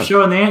at a time. We're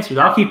showing the answers.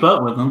 I'll keep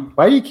up with them.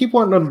 Why do you keep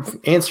wanting to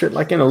answer it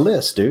like in a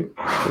list, dude?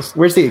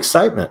 Where's the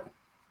excitement?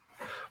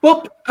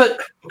 Well,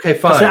 but okay,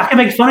 fine. I can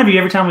make fun of you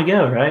every time we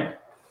go, right?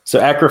 So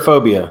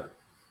acrophobia.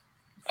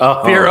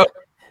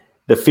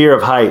 The fear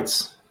of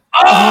heights.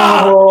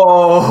 Oh!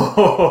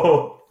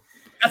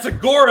 That's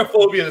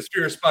agoraphobia, the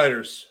fear of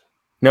spiders.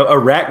 No,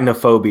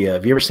 arachnophobia.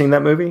 Have you ever seen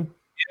that movie?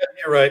 Yeah,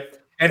 you're right.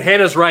 And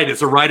Hannah's right.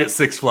 It's a ride at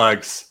Six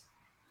Flags.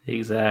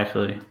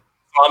 Exactly.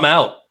 I'm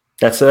out.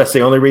 That's the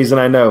only reason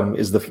I know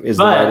is the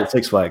ride at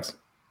Six Flags.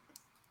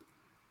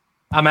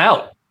 I'm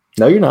out.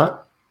 No, you're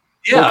not.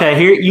 Yeah. Okay,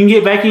 here you can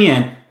get back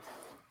in.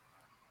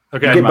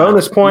 Okay. You get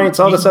bonus points,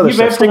 all this other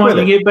stuff. You can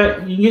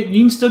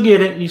still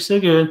get it. You're still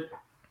good.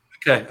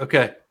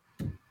 Okay.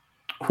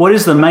 What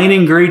is the main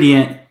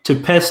ingredient to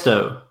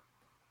pesto?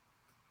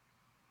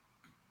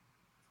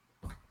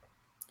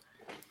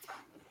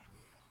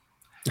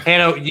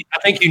 Hannah, I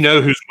think you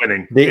know who's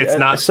winning. It's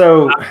not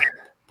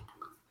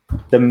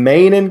the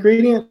main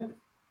ingredient.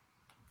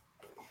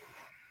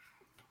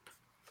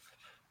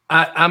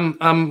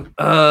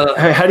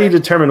 How do you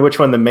determine which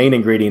one the main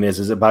ingredient is?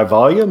 Is it by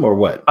volume or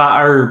what?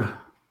 By herb.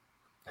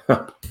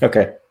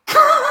 Okay.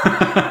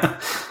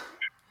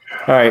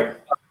 All right.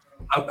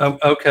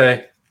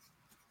 Okay.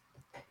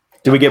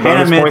 Do we get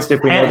bonus points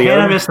if we know the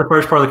Hannah other? missed the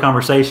first part of the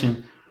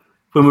conversation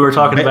when we were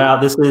talking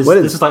about this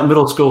is like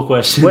middle school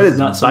questions. What is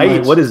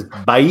what is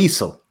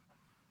basil?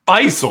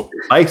 Basil.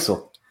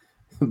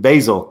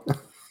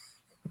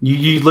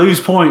 You lose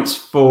points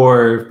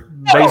for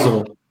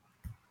basil.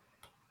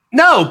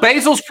 No,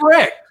 basil's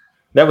correct.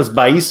 That was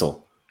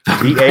basil.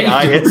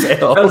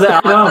 B-A-I-S-L. That was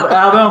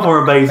Alabama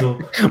for a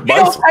basil. You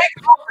don't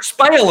take over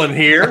spelling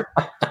here.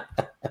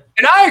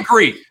 And I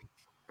agree.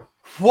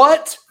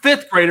 What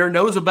fifth grader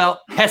knows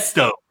about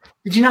pesto?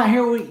 Did you not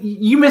hear?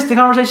 You missed the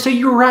conversation, so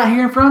you were right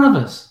here in front of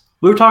us.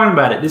 We were talking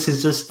about it. This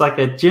is just like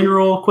a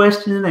general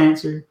question and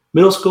answer.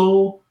 Middle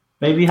school,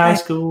 maybe high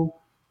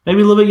school,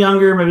 maybe a little bit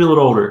younger, maybe a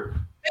little older.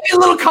 Maybe a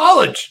little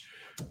college.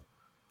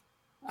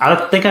 I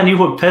think I knew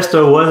what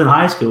pesto was in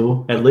high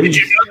school, at least.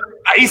 Did you know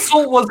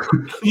basil was?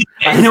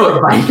 I knew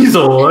what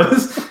basil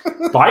was.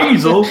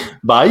 Basil.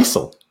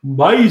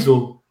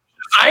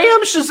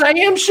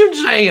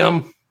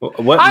 Shazam.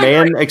 What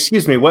man?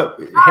 Excuse me. What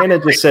Hannah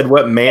just said?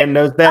 What man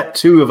knows that?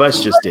 Two of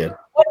us just did.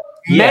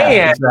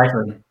 Man,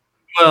 exactly.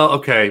 Well,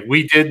 okay,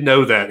 we did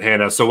know that,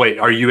 Hannah. So wait,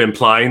 are you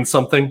implying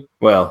something?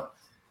 Well,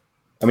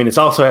 I mean, it's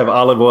also have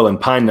olive oil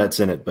and pine nuts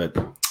in it, but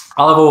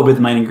olive oil will be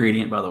the main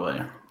ingredient, by the way.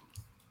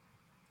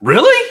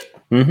 Really?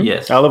 Mm-hmm.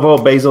 Yes. Olive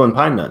oil, basil, and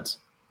pine nuts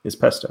is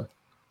pesto.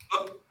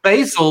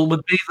 Basil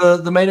would be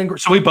the main ingredient.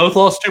 So we both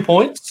lost 2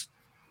 points?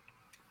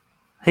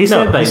 He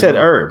said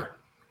herb.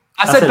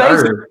 I said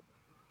basil. Herb.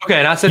 Okay,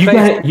 and I said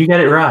basil. You got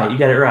it right.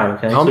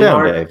 Okay. Calm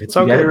down, Dave. It's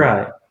okay. You got it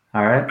right.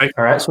 All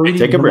right. So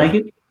take a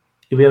break.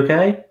 You'll be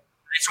okay?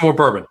 Need some more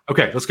bourbon.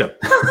 Okay, let's go.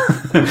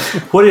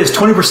 What is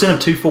 20%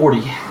 of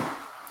 240?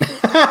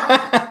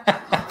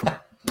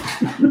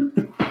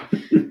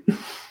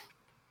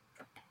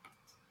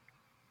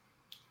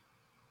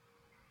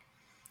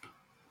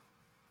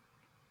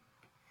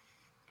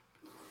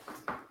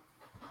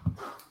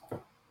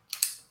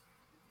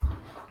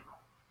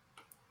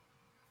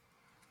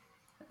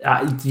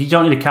 You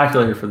don't need a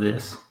calculator for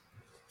this.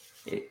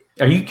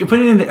 Are you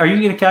putting in? Are you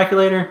getting a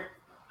calculator?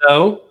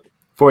 No.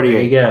 48.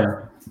 There you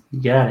go.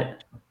 You got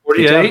it.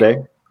 48.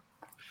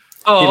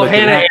 Oh,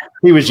 Hannah.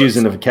 He was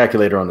using a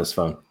calculator on his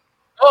phone.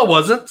 Oh, it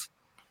wasn't.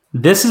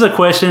 This is a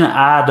question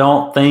I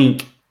don't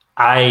think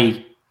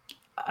I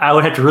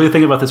would have to really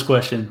think about this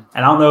question.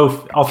 And I don't know if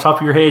off the top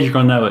of your head you're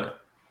going to know it.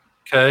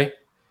 Okay.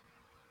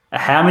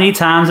 How many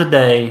times a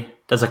day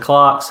does a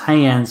clock's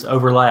hands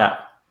overlap?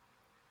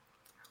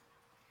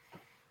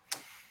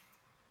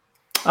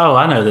 Oh,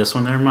 I know this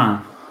one. Never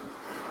mind.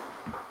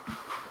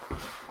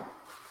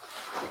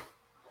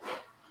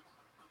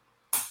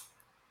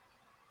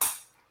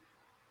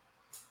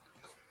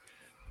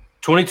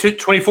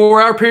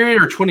 24-hour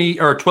period or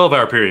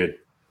 12-hour period?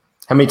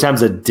 How many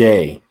times a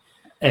day?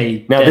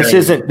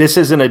 This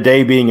isn't a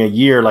day being a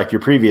year like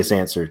your previous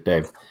answer,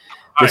 Dave.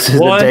 This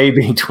is a day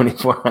being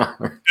 24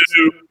 hours.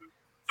 2,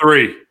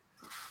 3,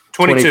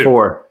 22.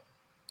 24.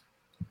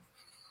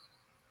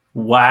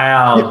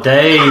 Wow,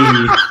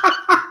 Dave.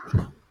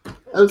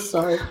 I'm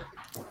sorry.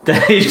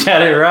 Dave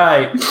got it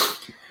right.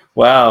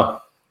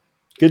 Wow.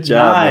 Good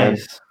job, man.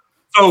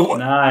 So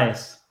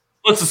nice.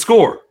 What's the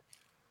score?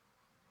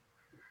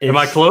 Am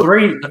I close?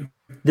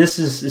 This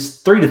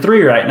is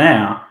 3-3 right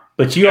now,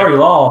 but you already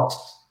lost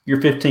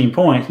your 15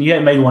 points. You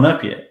haven't made one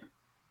up yet.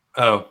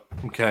 Oh,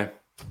 okay.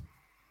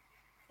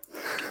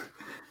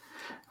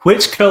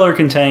 Which color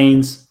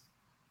contains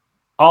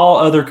all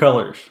other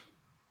colors?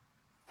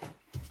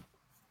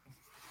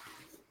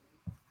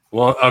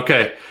 Well,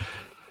 okay.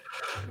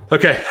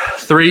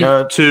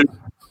 3, 2,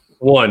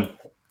 1.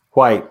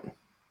 White.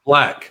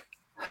 Black.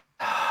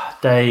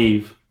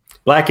 Dave.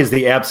 Black is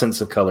the absence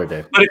of color,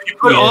 Dave. But if you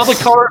put all the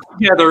colors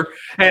together,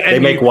 and they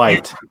make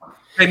white.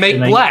 They make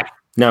black.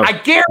 No. I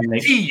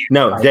guarantee you.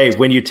 No, Dave,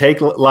 when you take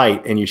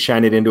light and you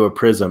shine it into a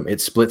prism, it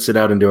splits it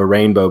out into a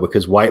rainbow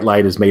because white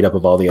light is made up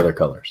of all the other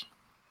colors.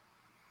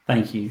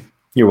 Thank you.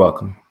 You're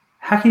welcome.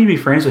 How can you be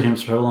friends with him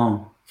for so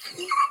long?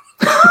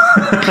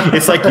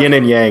 It's like yin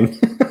and yang.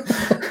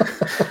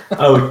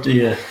 Oh,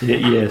 yeah.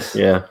 Yes.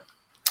 Yeah.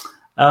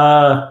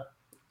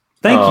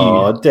 Thank you.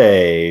 Oh,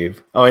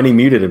 Dave. Oh, and he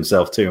muted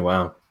himself too.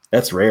 Wow.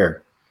 That's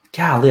rare.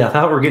 Golly, I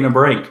thought we were getting a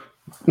break.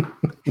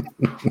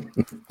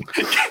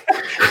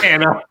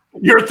 Anna,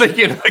 you're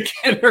thinking of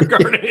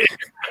kindergarten.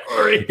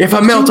 If I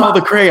melt all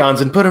the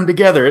crayons and put them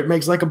together, it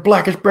makes like a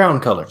blackish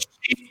brown color.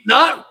 She's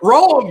not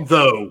wrong,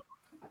 though.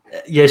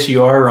 Yes,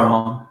 you are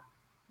wrong.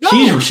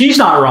 No. She's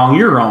not wrong.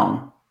 You're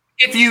wrong.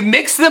 If you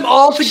mix them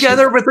all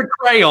together with a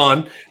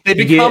crayon, they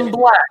become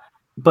black.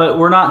 But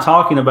we're not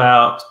talking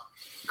about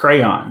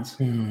crayons.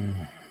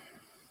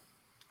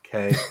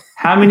 Okay.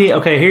 How many?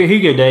 Okay, here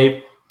you go,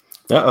 Dave.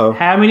 Uh-oh.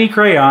 How many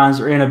crayons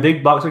are in a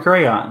big box of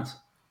crayons?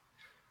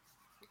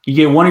 You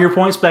get one of your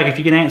points back if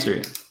you can answer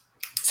it.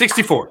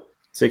 64.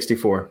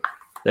 64.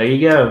 There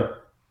you go.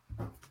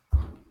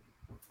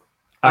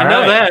 I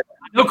know that.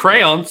 I know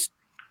crayons.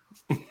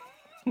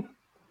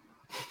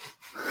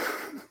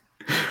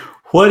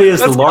 What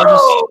is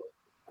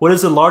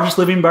the largest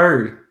living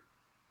bird?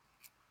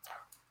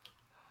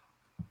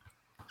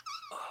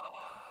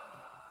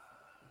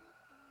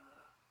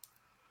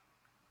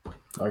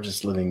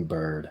 Largest living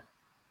bird.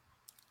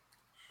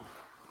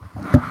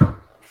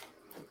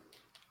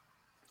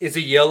 Is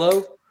he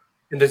yellow?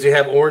 And does he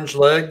have orange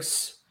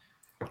legs?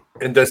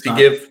 And does he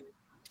give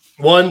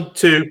 1,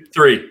 2,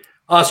 3?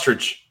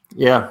 Ostrich.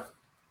 Yeah.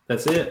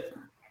 That's it.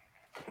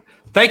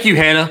 Thank you,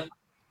 Hannah.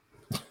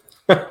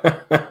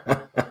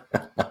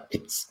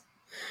 Nice.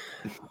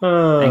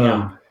 Hang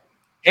on.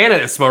 Hannah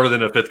is smarter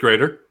than a 5th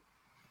grader,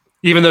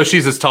 even though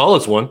she's as tall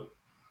as one.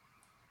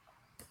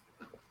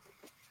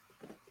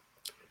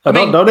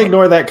 Don't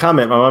ignore that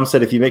comment. My mom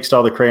said if you mixed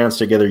all the crayons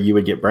together, you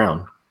would get brown.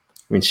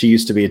 I mean, she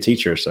used to be a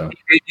teacher, so.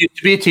 It used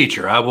to be a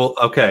teacher. I will.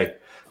 Okay.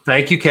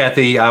 Thank you,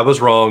 Kathy. I was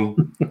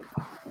wrong.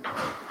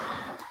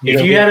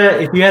 If you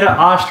had an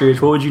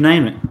ostrich, what would you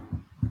name it?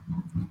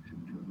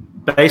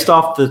 Based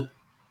off the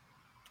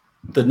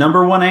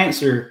number one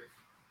answer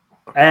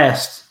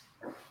asked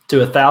to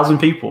 1,000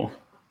 people.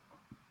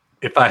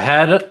 If I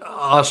had an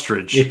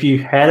ostrich. If you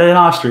had an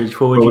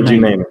ostrich, what would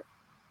you name it?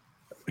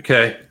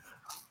 Okay.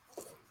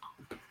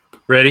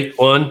 Ready?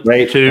 1,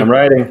 Wait, 2. I'm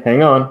writing.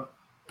 Hang on.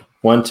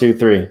 1, 2,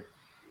 3.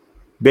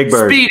 Big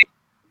bird. Speedy.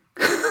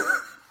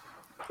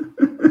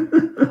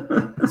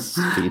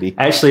 Speedy.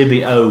 Actually, it'd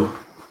be O.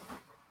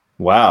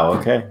 Wow.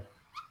 Okay.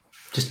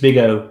 Just big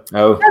O.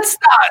 Oh. That's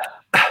not.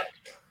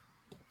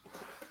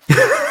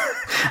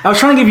 I was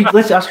trying to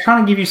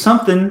give you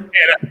something.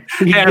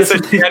 Hannah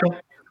said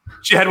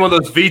she had one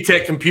of those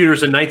VTech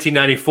computers in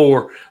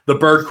 1994. The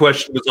bird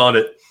question was on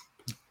it.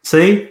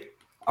 See?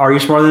 Are you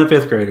smarter than a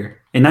 5th grader?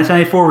 In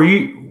 1994, were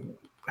you,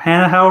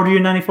 Hannah, how old were you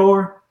in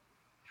 94?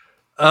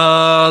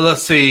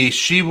 Let's see.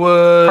 She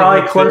was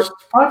probably close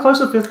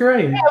to 5th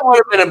grade. Yeah, it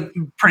would have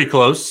been pretty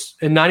close.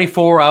 In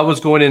 94, I was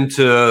going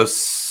into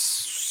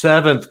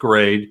 7th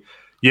grade.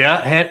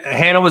 Yeah,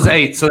 Hannah was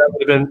 8, so that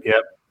would have been,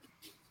 yep.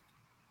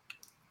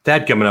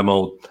 Dadgummit, I'm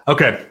old.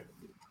 Okay.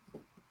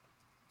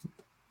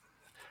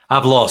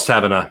 I've lost,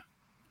 haven't I?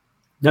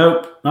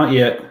 Nope, not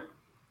yet.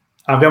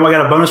 I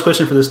got a bonus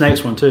question for this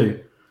next one,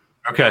 too.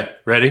 Okay,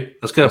 ready?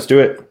 Let's go. Let's do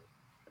it.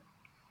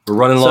 We're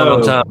running long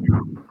on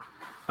time.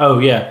 Oh,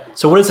 yeah.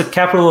 So what is the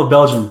capital of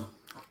Belgium?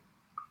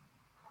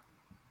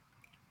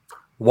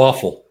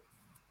 Waffle.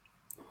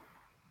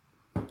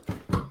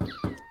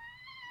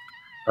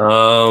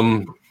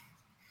 I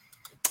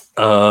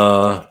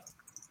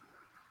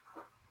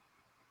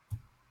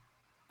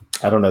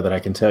don't know that I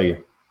can tell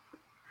you.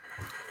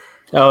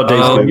 Oh,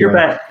 Dave's you're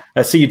back.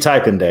 I see you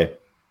typing, Dave.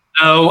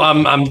 No,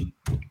 I'm.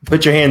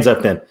 Put your hands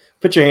up then.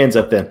 Put your hands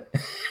up then.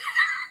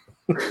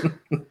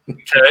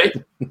 Okay.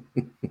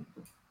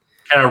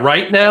 Can I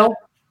write now?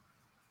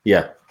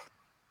 Yeah.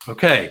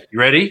 Okay. You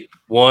ready?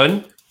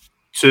 1,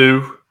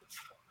 2,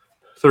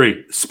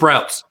 3.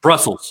 Sprouts.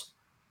 Brussels.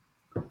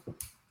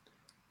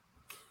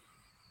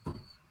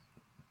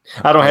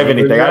 I don't have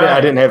anything.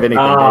 I didn't have anything.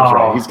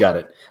 Right. He's got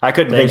it. I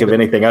couldn't think of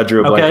anything. I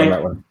drew a blank on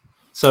that one.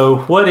 So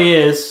what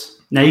is,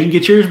 now you can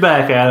get yours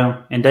back,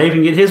 Adam, and Dave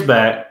can get his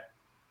back.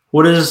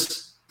 What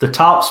is the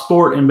top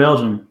sport in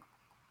Belgium?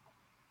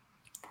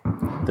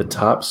 The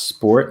top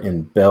sport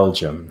in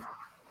Belgium.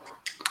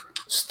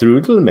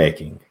 Strudel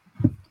making.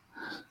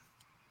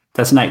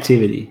 That's an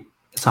activity.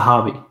 It's a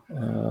hobby.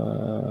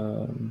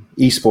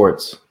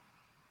 Esports.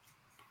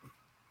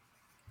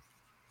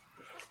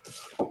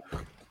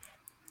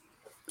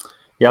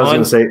 Yeah, I was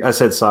going to say, I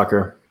said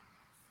soccer.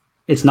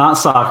 It's not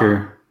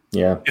soccer.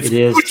 Yeah. It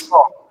is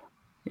football.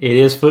 It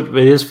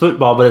is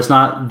football, but it's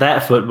not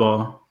that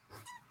football.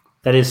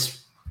 That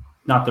is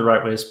not the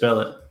right way to spell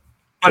it.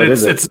 But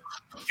it's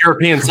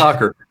European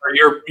soccer. Or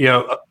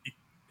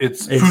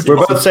it's we're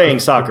both saying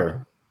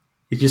soccer.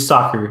 It's just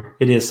soccer.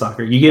 It is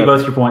soccer. You get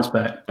both your points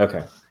back.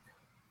 Okay.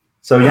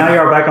 So now you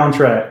are back on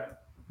track.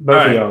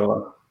 Both of y'all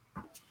are.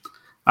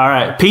 All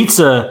right.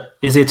 Pizza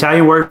is the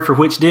Italian word for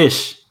which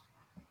dish?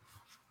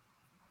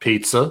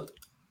 Pizza.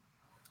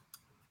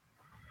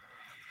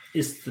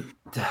 You're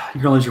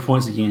going to lose your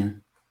points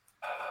again.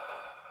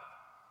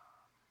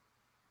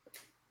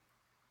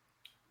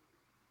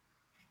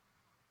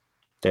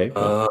 Dave?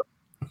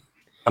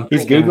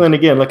 He's Googling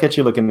again. Look at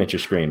you looking at your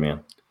screen,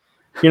 man.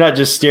 You're not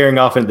just staring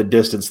off into the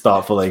distance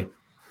thoughtfully.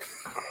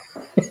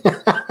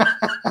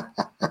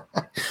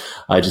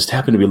 I just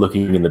happen to be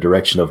looking in the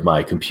direction of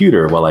my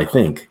computer while I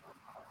think.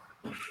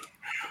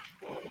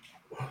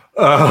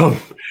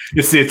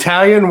 It's the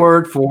Italian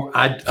word for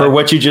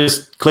what you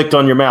just clicked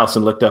on your mouse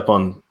and looked up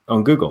on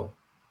Google.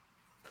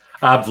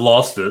 I've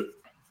lost it.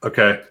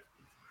 Okay.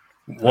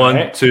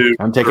 1, 2.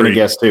 I'm taking 3. a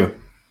guess too.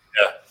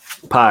 Yeah.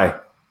 Pie.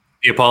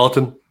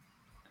 Neapolitan.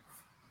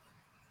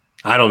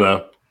 I don't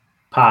know.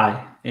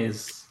 Pie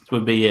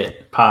would be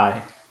it.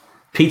 Pie.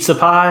 Pizza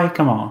pie?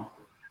 Come on.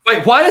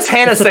 Wait, why does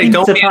Hannah say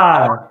don't be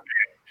pie?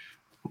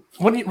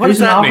 What does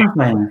that mean?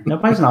 Fan?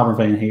 Nobody's an Auburn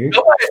fan here.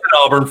 Nobody's an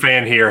Auburn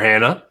fan here,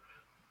 Hannah.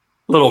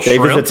 Little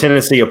David's shrimp. a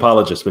Tennessee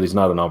apologist, but he's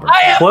not an Auburn fan.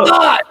 I am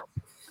not.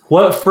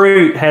 What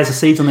fruit has the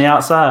seeds on the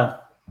outside?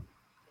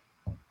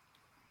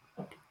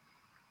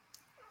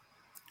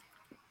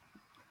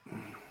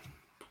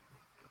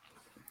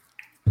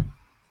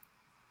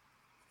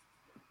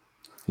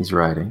 He's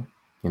writing,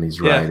 and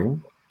he's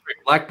writing.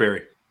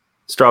 Blackberry.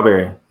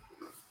 Strawberry.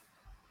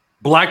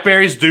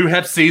 Blackberries do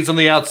have seeds on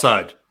the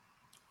outside.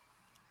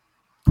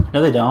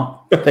 No, they don't.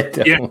 They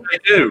don't. Yes, they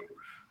do.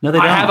 No, they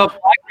don't. I have a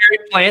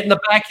blackberry plant in the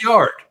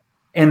backyard.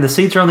 And the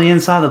seeds are on the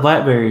inside of the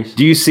blackberries.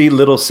 Do you see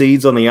little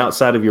seeds on the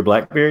outside of your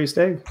blackberries,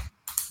 Dave?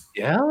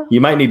 Yeah.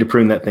 You might need to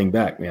prune that thing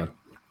back, man.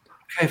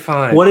 Okay,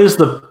 fine. What is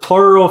the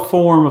plural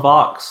form of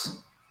ox?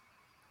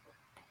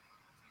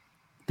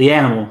 The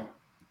animal.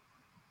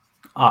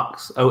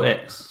 Ox.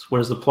 O-X.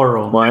 What is the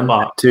plural? 1, of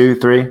ox? 2,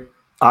 3.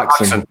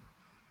 Oxen.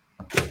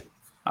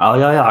 I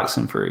got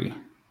oxen free.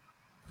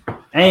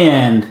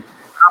 And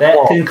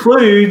that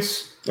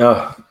concludes.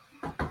 Oh.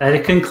 That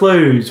it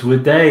concludes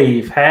with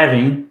Dave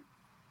having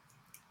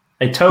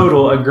a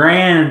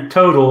grand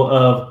total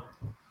of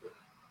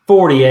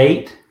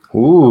 48.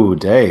 Ooh,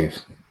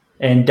 Dave.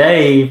 And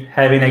Dave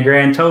having a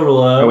grand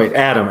total of. Oh, wait,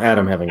 Adam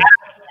having it.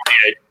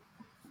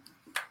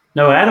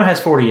 No, Adam has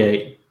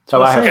 48.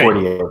 Oh, I have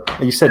 48.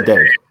 You said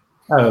Dave.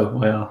 Oh,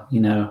 well,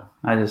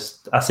 I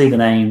see the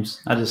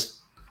names.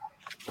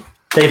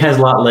 Dave has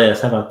a lot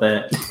less. How about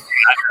that?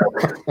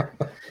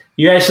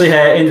 You actually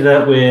ended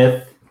up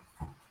with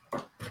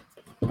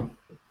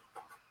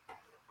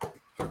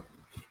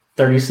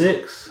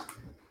 36.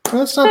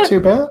 That's not too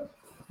bad.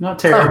 Not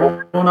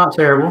terrible. Well, not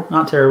terrible.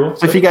 Not terrible.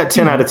 So if you got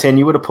 10 out of 10,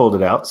 you would have pulled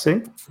it out.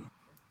 See?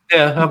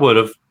 Yeah, I would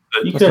have.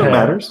 You That's what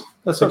matters.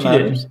 That's what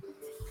matters.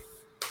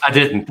 I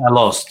didn't. I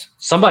lost.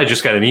 Somebody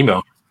just got an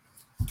email.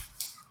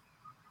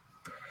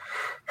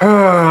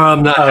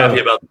 I'm not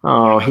happy about that.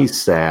 Oh,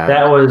 he's sad.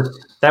 That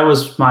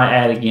was my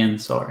ad again.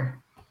 Sorry.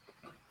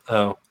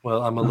 Oh,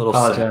 well, I'm a little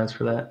apologize sad.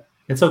 for that.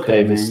 It's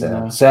okay, Dave is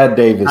man. sad. Sad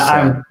Dave is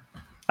sad.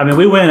 I mean,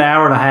 we went an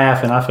hour and a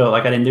half, and I felt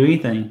like I didn't do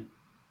anything.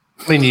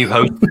 I mean, you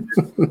hosted.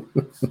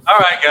 All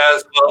right,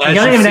 guys. Well, you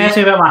don't even ask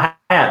me about my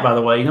hat, by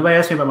the way. Nobody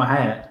asked me about my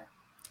hat.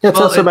 Yeah,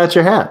 tell us about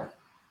your hat.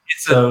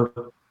 It's the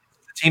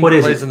team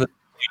that plays in the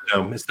Tokyo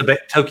Dome. It's the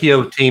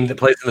Tokyo team that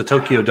plays in the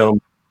Tokyo Dome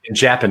in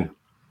Japan.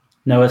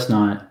 No, it's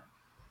not.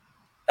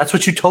 That's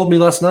what you told me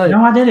last night.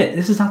 No, I didn't.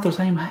 This is not the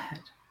same hat.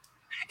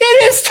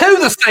 It is too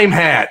the same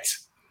hat.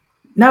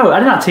 No, I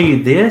did not tell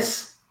you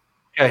this.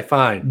 Okay,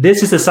 fine.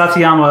 This is the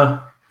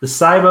Saibo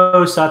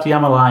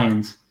Satayama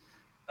Lions.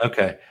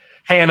 Okay.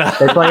 Hannah.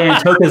 They play in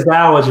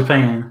Tokugawa,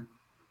 Japan.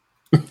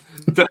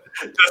 Does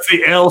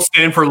the L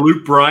stand for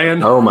Luke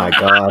Bryan? Oh, my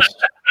gosh.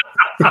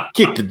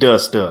 Kick the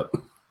dust up.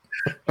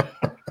 I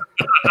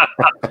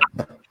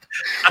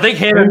think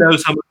Hannah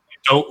knows how much you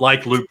don't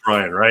like Luke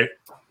Bryan, right?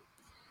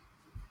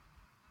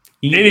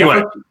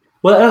 Anyway.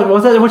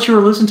 Was that what you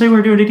were listening to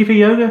when we were doing DDP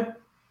yoga?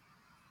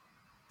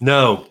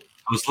 No.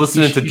 I was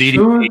listening to DDP.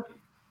 Sure?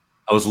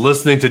 I was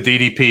listening to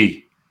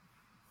DDP.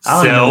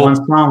 I don't know one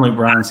song Luke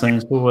Bryan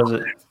sings. What was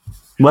it?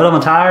 Mud on the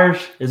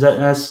Tires? Who's that?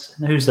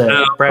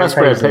 No, Brad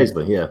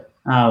Paisley, yeah.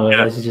 Oh,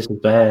 well, this is just as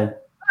bad.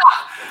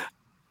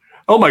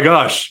 Oh my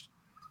gosh.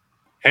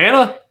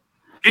 Hannah,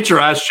 get your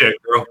eyes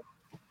checked, girl.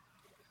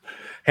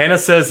 Hannah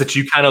says that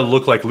you kind of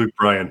look like Luke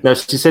Bryan. No,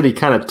 she said he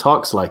kind of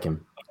talks like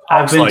him.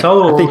 I've been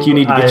told. I think you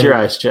need to get your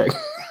eyes checked.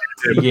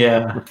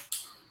 Yeah.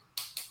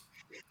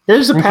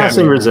 There's a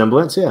passing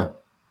resemblance, yeah.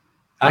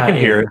 I can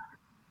hear it.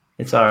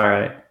 It's all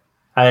right.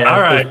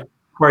 All right.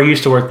 Where I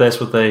used to work, that's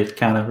what they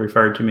kind of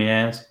referred to me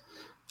as.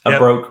 I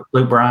broke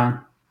Luke Bryan.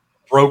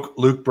 Broke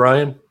Luke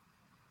Bryan?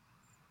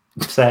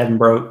 Sad and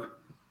broke.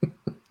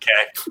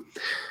 Okay.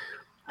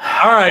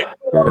 All right.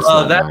 That's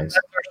our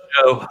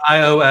show.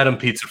 I owe Adam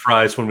pizza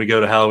fries when we go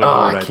to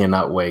Halloween. I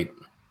cannot wait.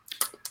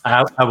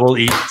 I will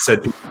eat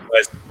said pizza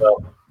fries as well.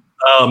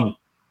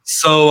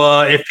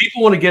 So if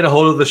people want to get a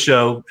hold of the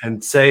show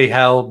and say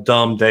how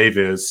dumb Dave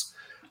is,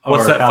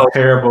 what's that? How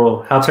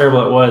terrible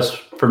it was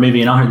for me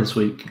being on here this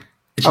week.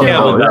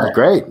 That was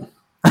great.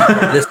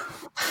 This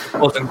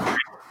wasn't great.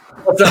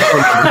 What's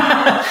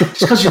that?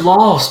 Just because you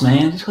lost,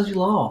 man. Just because you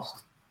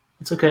lost.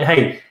 It's okay.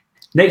 Hey,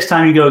 next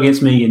time you go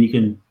against me and you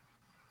can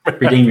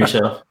redeem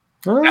yourself.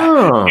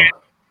 Oh.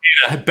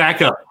 Yeah,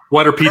 back up.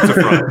 What are pizza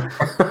fries?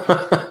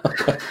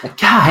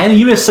 God, Hannah,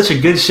 you missed such a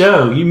good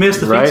show. You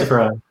missed the pizza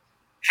fries.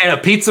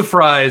 Hannah, pizza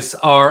fries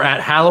are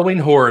at Halloween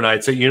Horror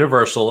Nights at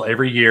Universal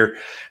every year.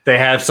 They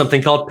have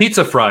something called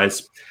pizza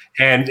fries,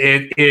 and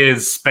it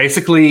is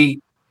basically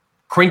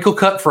crinkle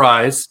cut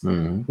fries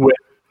with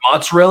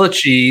mozzarella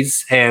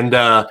cheese and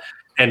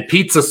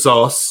pizza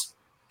sauce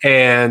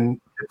and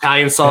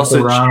Italian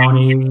sausage,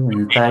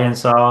 and Italian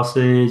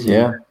sausage.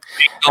 Yeah,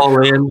 all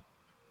in.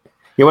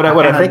 Yeah, what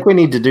I think we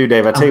need to do,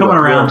 Dave. I tell you what,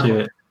 around to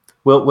it.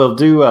 We'll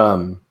do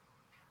a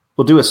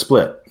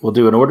split. We'll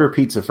do an order of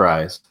pizza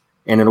fries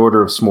and an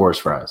order of s'mores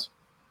fries.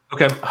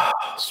 Okay. Wait.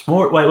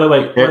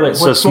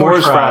 So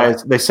s'mores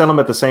fries, they sell them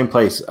at the same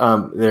place.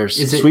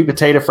 There's sweet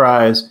potato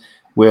fries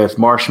with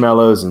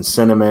marshmallows and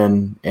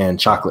cinnamon and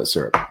chocolate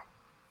syrup.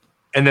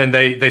 And then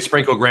they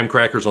sprinkle graham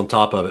crackers on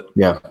top of it.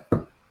 Yeah.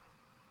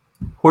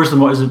 Where's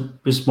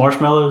is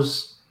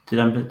marshmallows? Did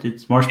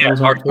marshmallows?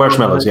 Yeah,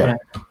 marshmallows, yeah.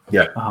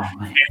 Yeah. Oh,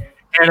 man.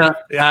 Anna,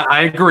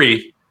 I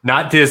agree.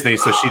 Not Disney,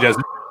 so she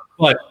doesn't.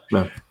 But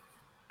no.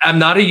 I'm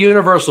not a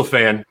Universal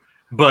fan,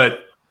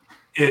 but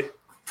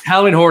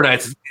Halloween Horror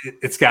Nights,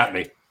 it's got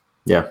me.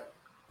 Yeah.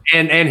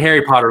 And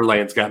Harry Potter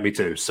Land's got me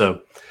too.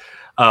 So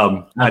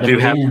I do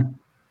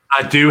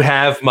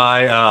have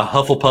my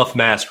Hufflepuff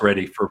mask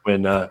ready for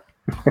when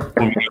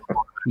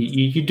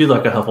you do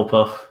like a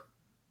Hufflepuff.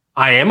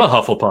 I am a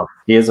Hufflepuff.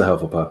 He is a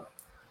Hufflepuff.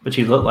 But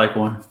you look like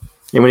one.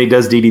 And when he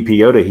does DDP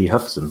Yoda, he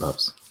huffs and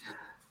puffs.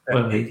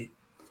 DDP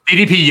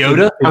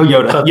Yoda? Oh,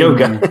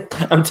 Yoga.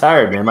 I'm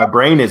tired, man. My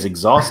brain is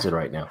exhausted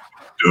right now.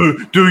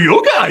 Do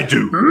yoga I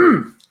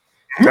do.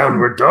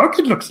 Downward dog,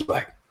 it looks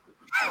like.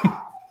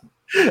 All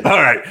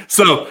right.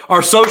 So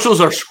our socials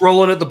are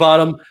scrolling at the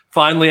bottom.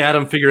 Finally,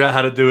 Adam figured out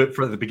how to do it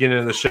for the beginning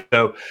of the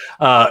show.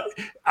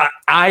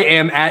 I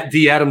am at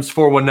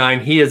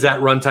DAdams419. He is at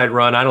Runtide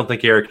Run. I don't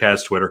think Eric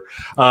has Twitter.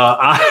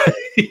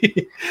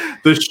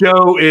 The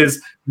show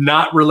is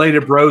Not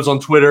Related Bros on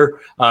Twitter.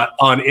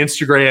 On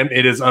Instagram,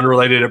 it is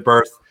Unrelated at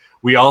Birth.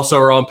 We also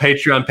are on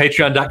Patreon,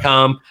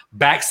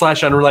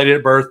 patreon.com/Unrelated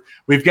at Birth.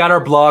 We've got our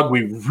blog.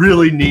 We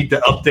really need to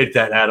update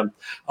that, Adam.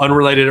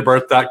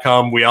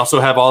 Unrelatedатbirth.com. We also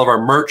have all of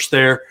our merch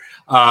there.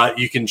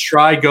 You can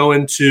try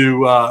going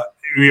to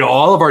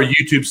all of our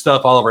YouTube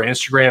stuff, all of our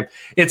Instagram.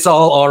 It's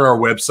all on our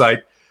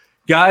website.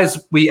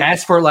 Guys, we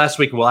asked for it last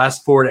week. We'll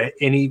ask for it at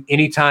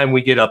any time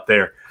we get up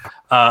there.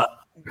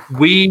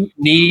 We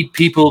need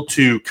people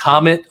to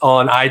comment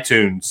on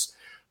iTunes.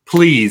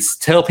 Please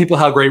tell people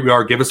how great we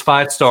are. Give us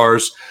 5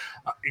 stars.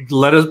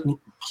 Let us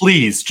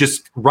please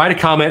just write a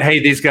comment. Hey,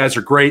 these guys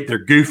are great. They're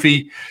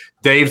goofy.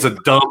 Dave's a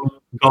dumb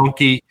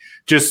donkey.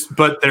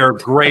 But they're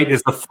great.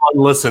 It's a fun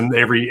listen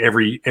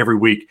every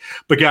week.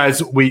 But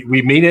guys, we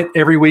mean it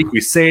every week.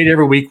 We say it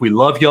every week. We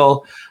love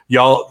y'all.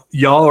 Y'all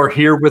are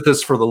here with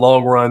us for the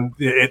long run.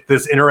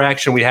 This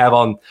interaction we have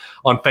on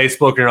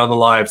Facebook and on the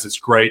lives, it's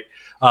great.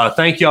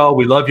 Thank y'all.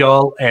 We love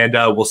y'all, and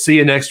we'll see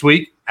you next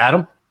week.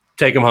 Adam,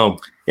 take them home.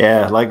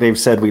 Yeah, like Dave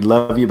said, we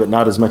love you, but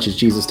not as much as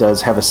Jesus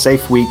does. Have a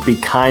safe week. Be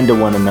kind to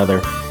one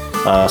another.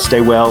 Stay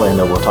well, and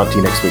we'll talk to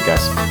you next week,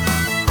 guys.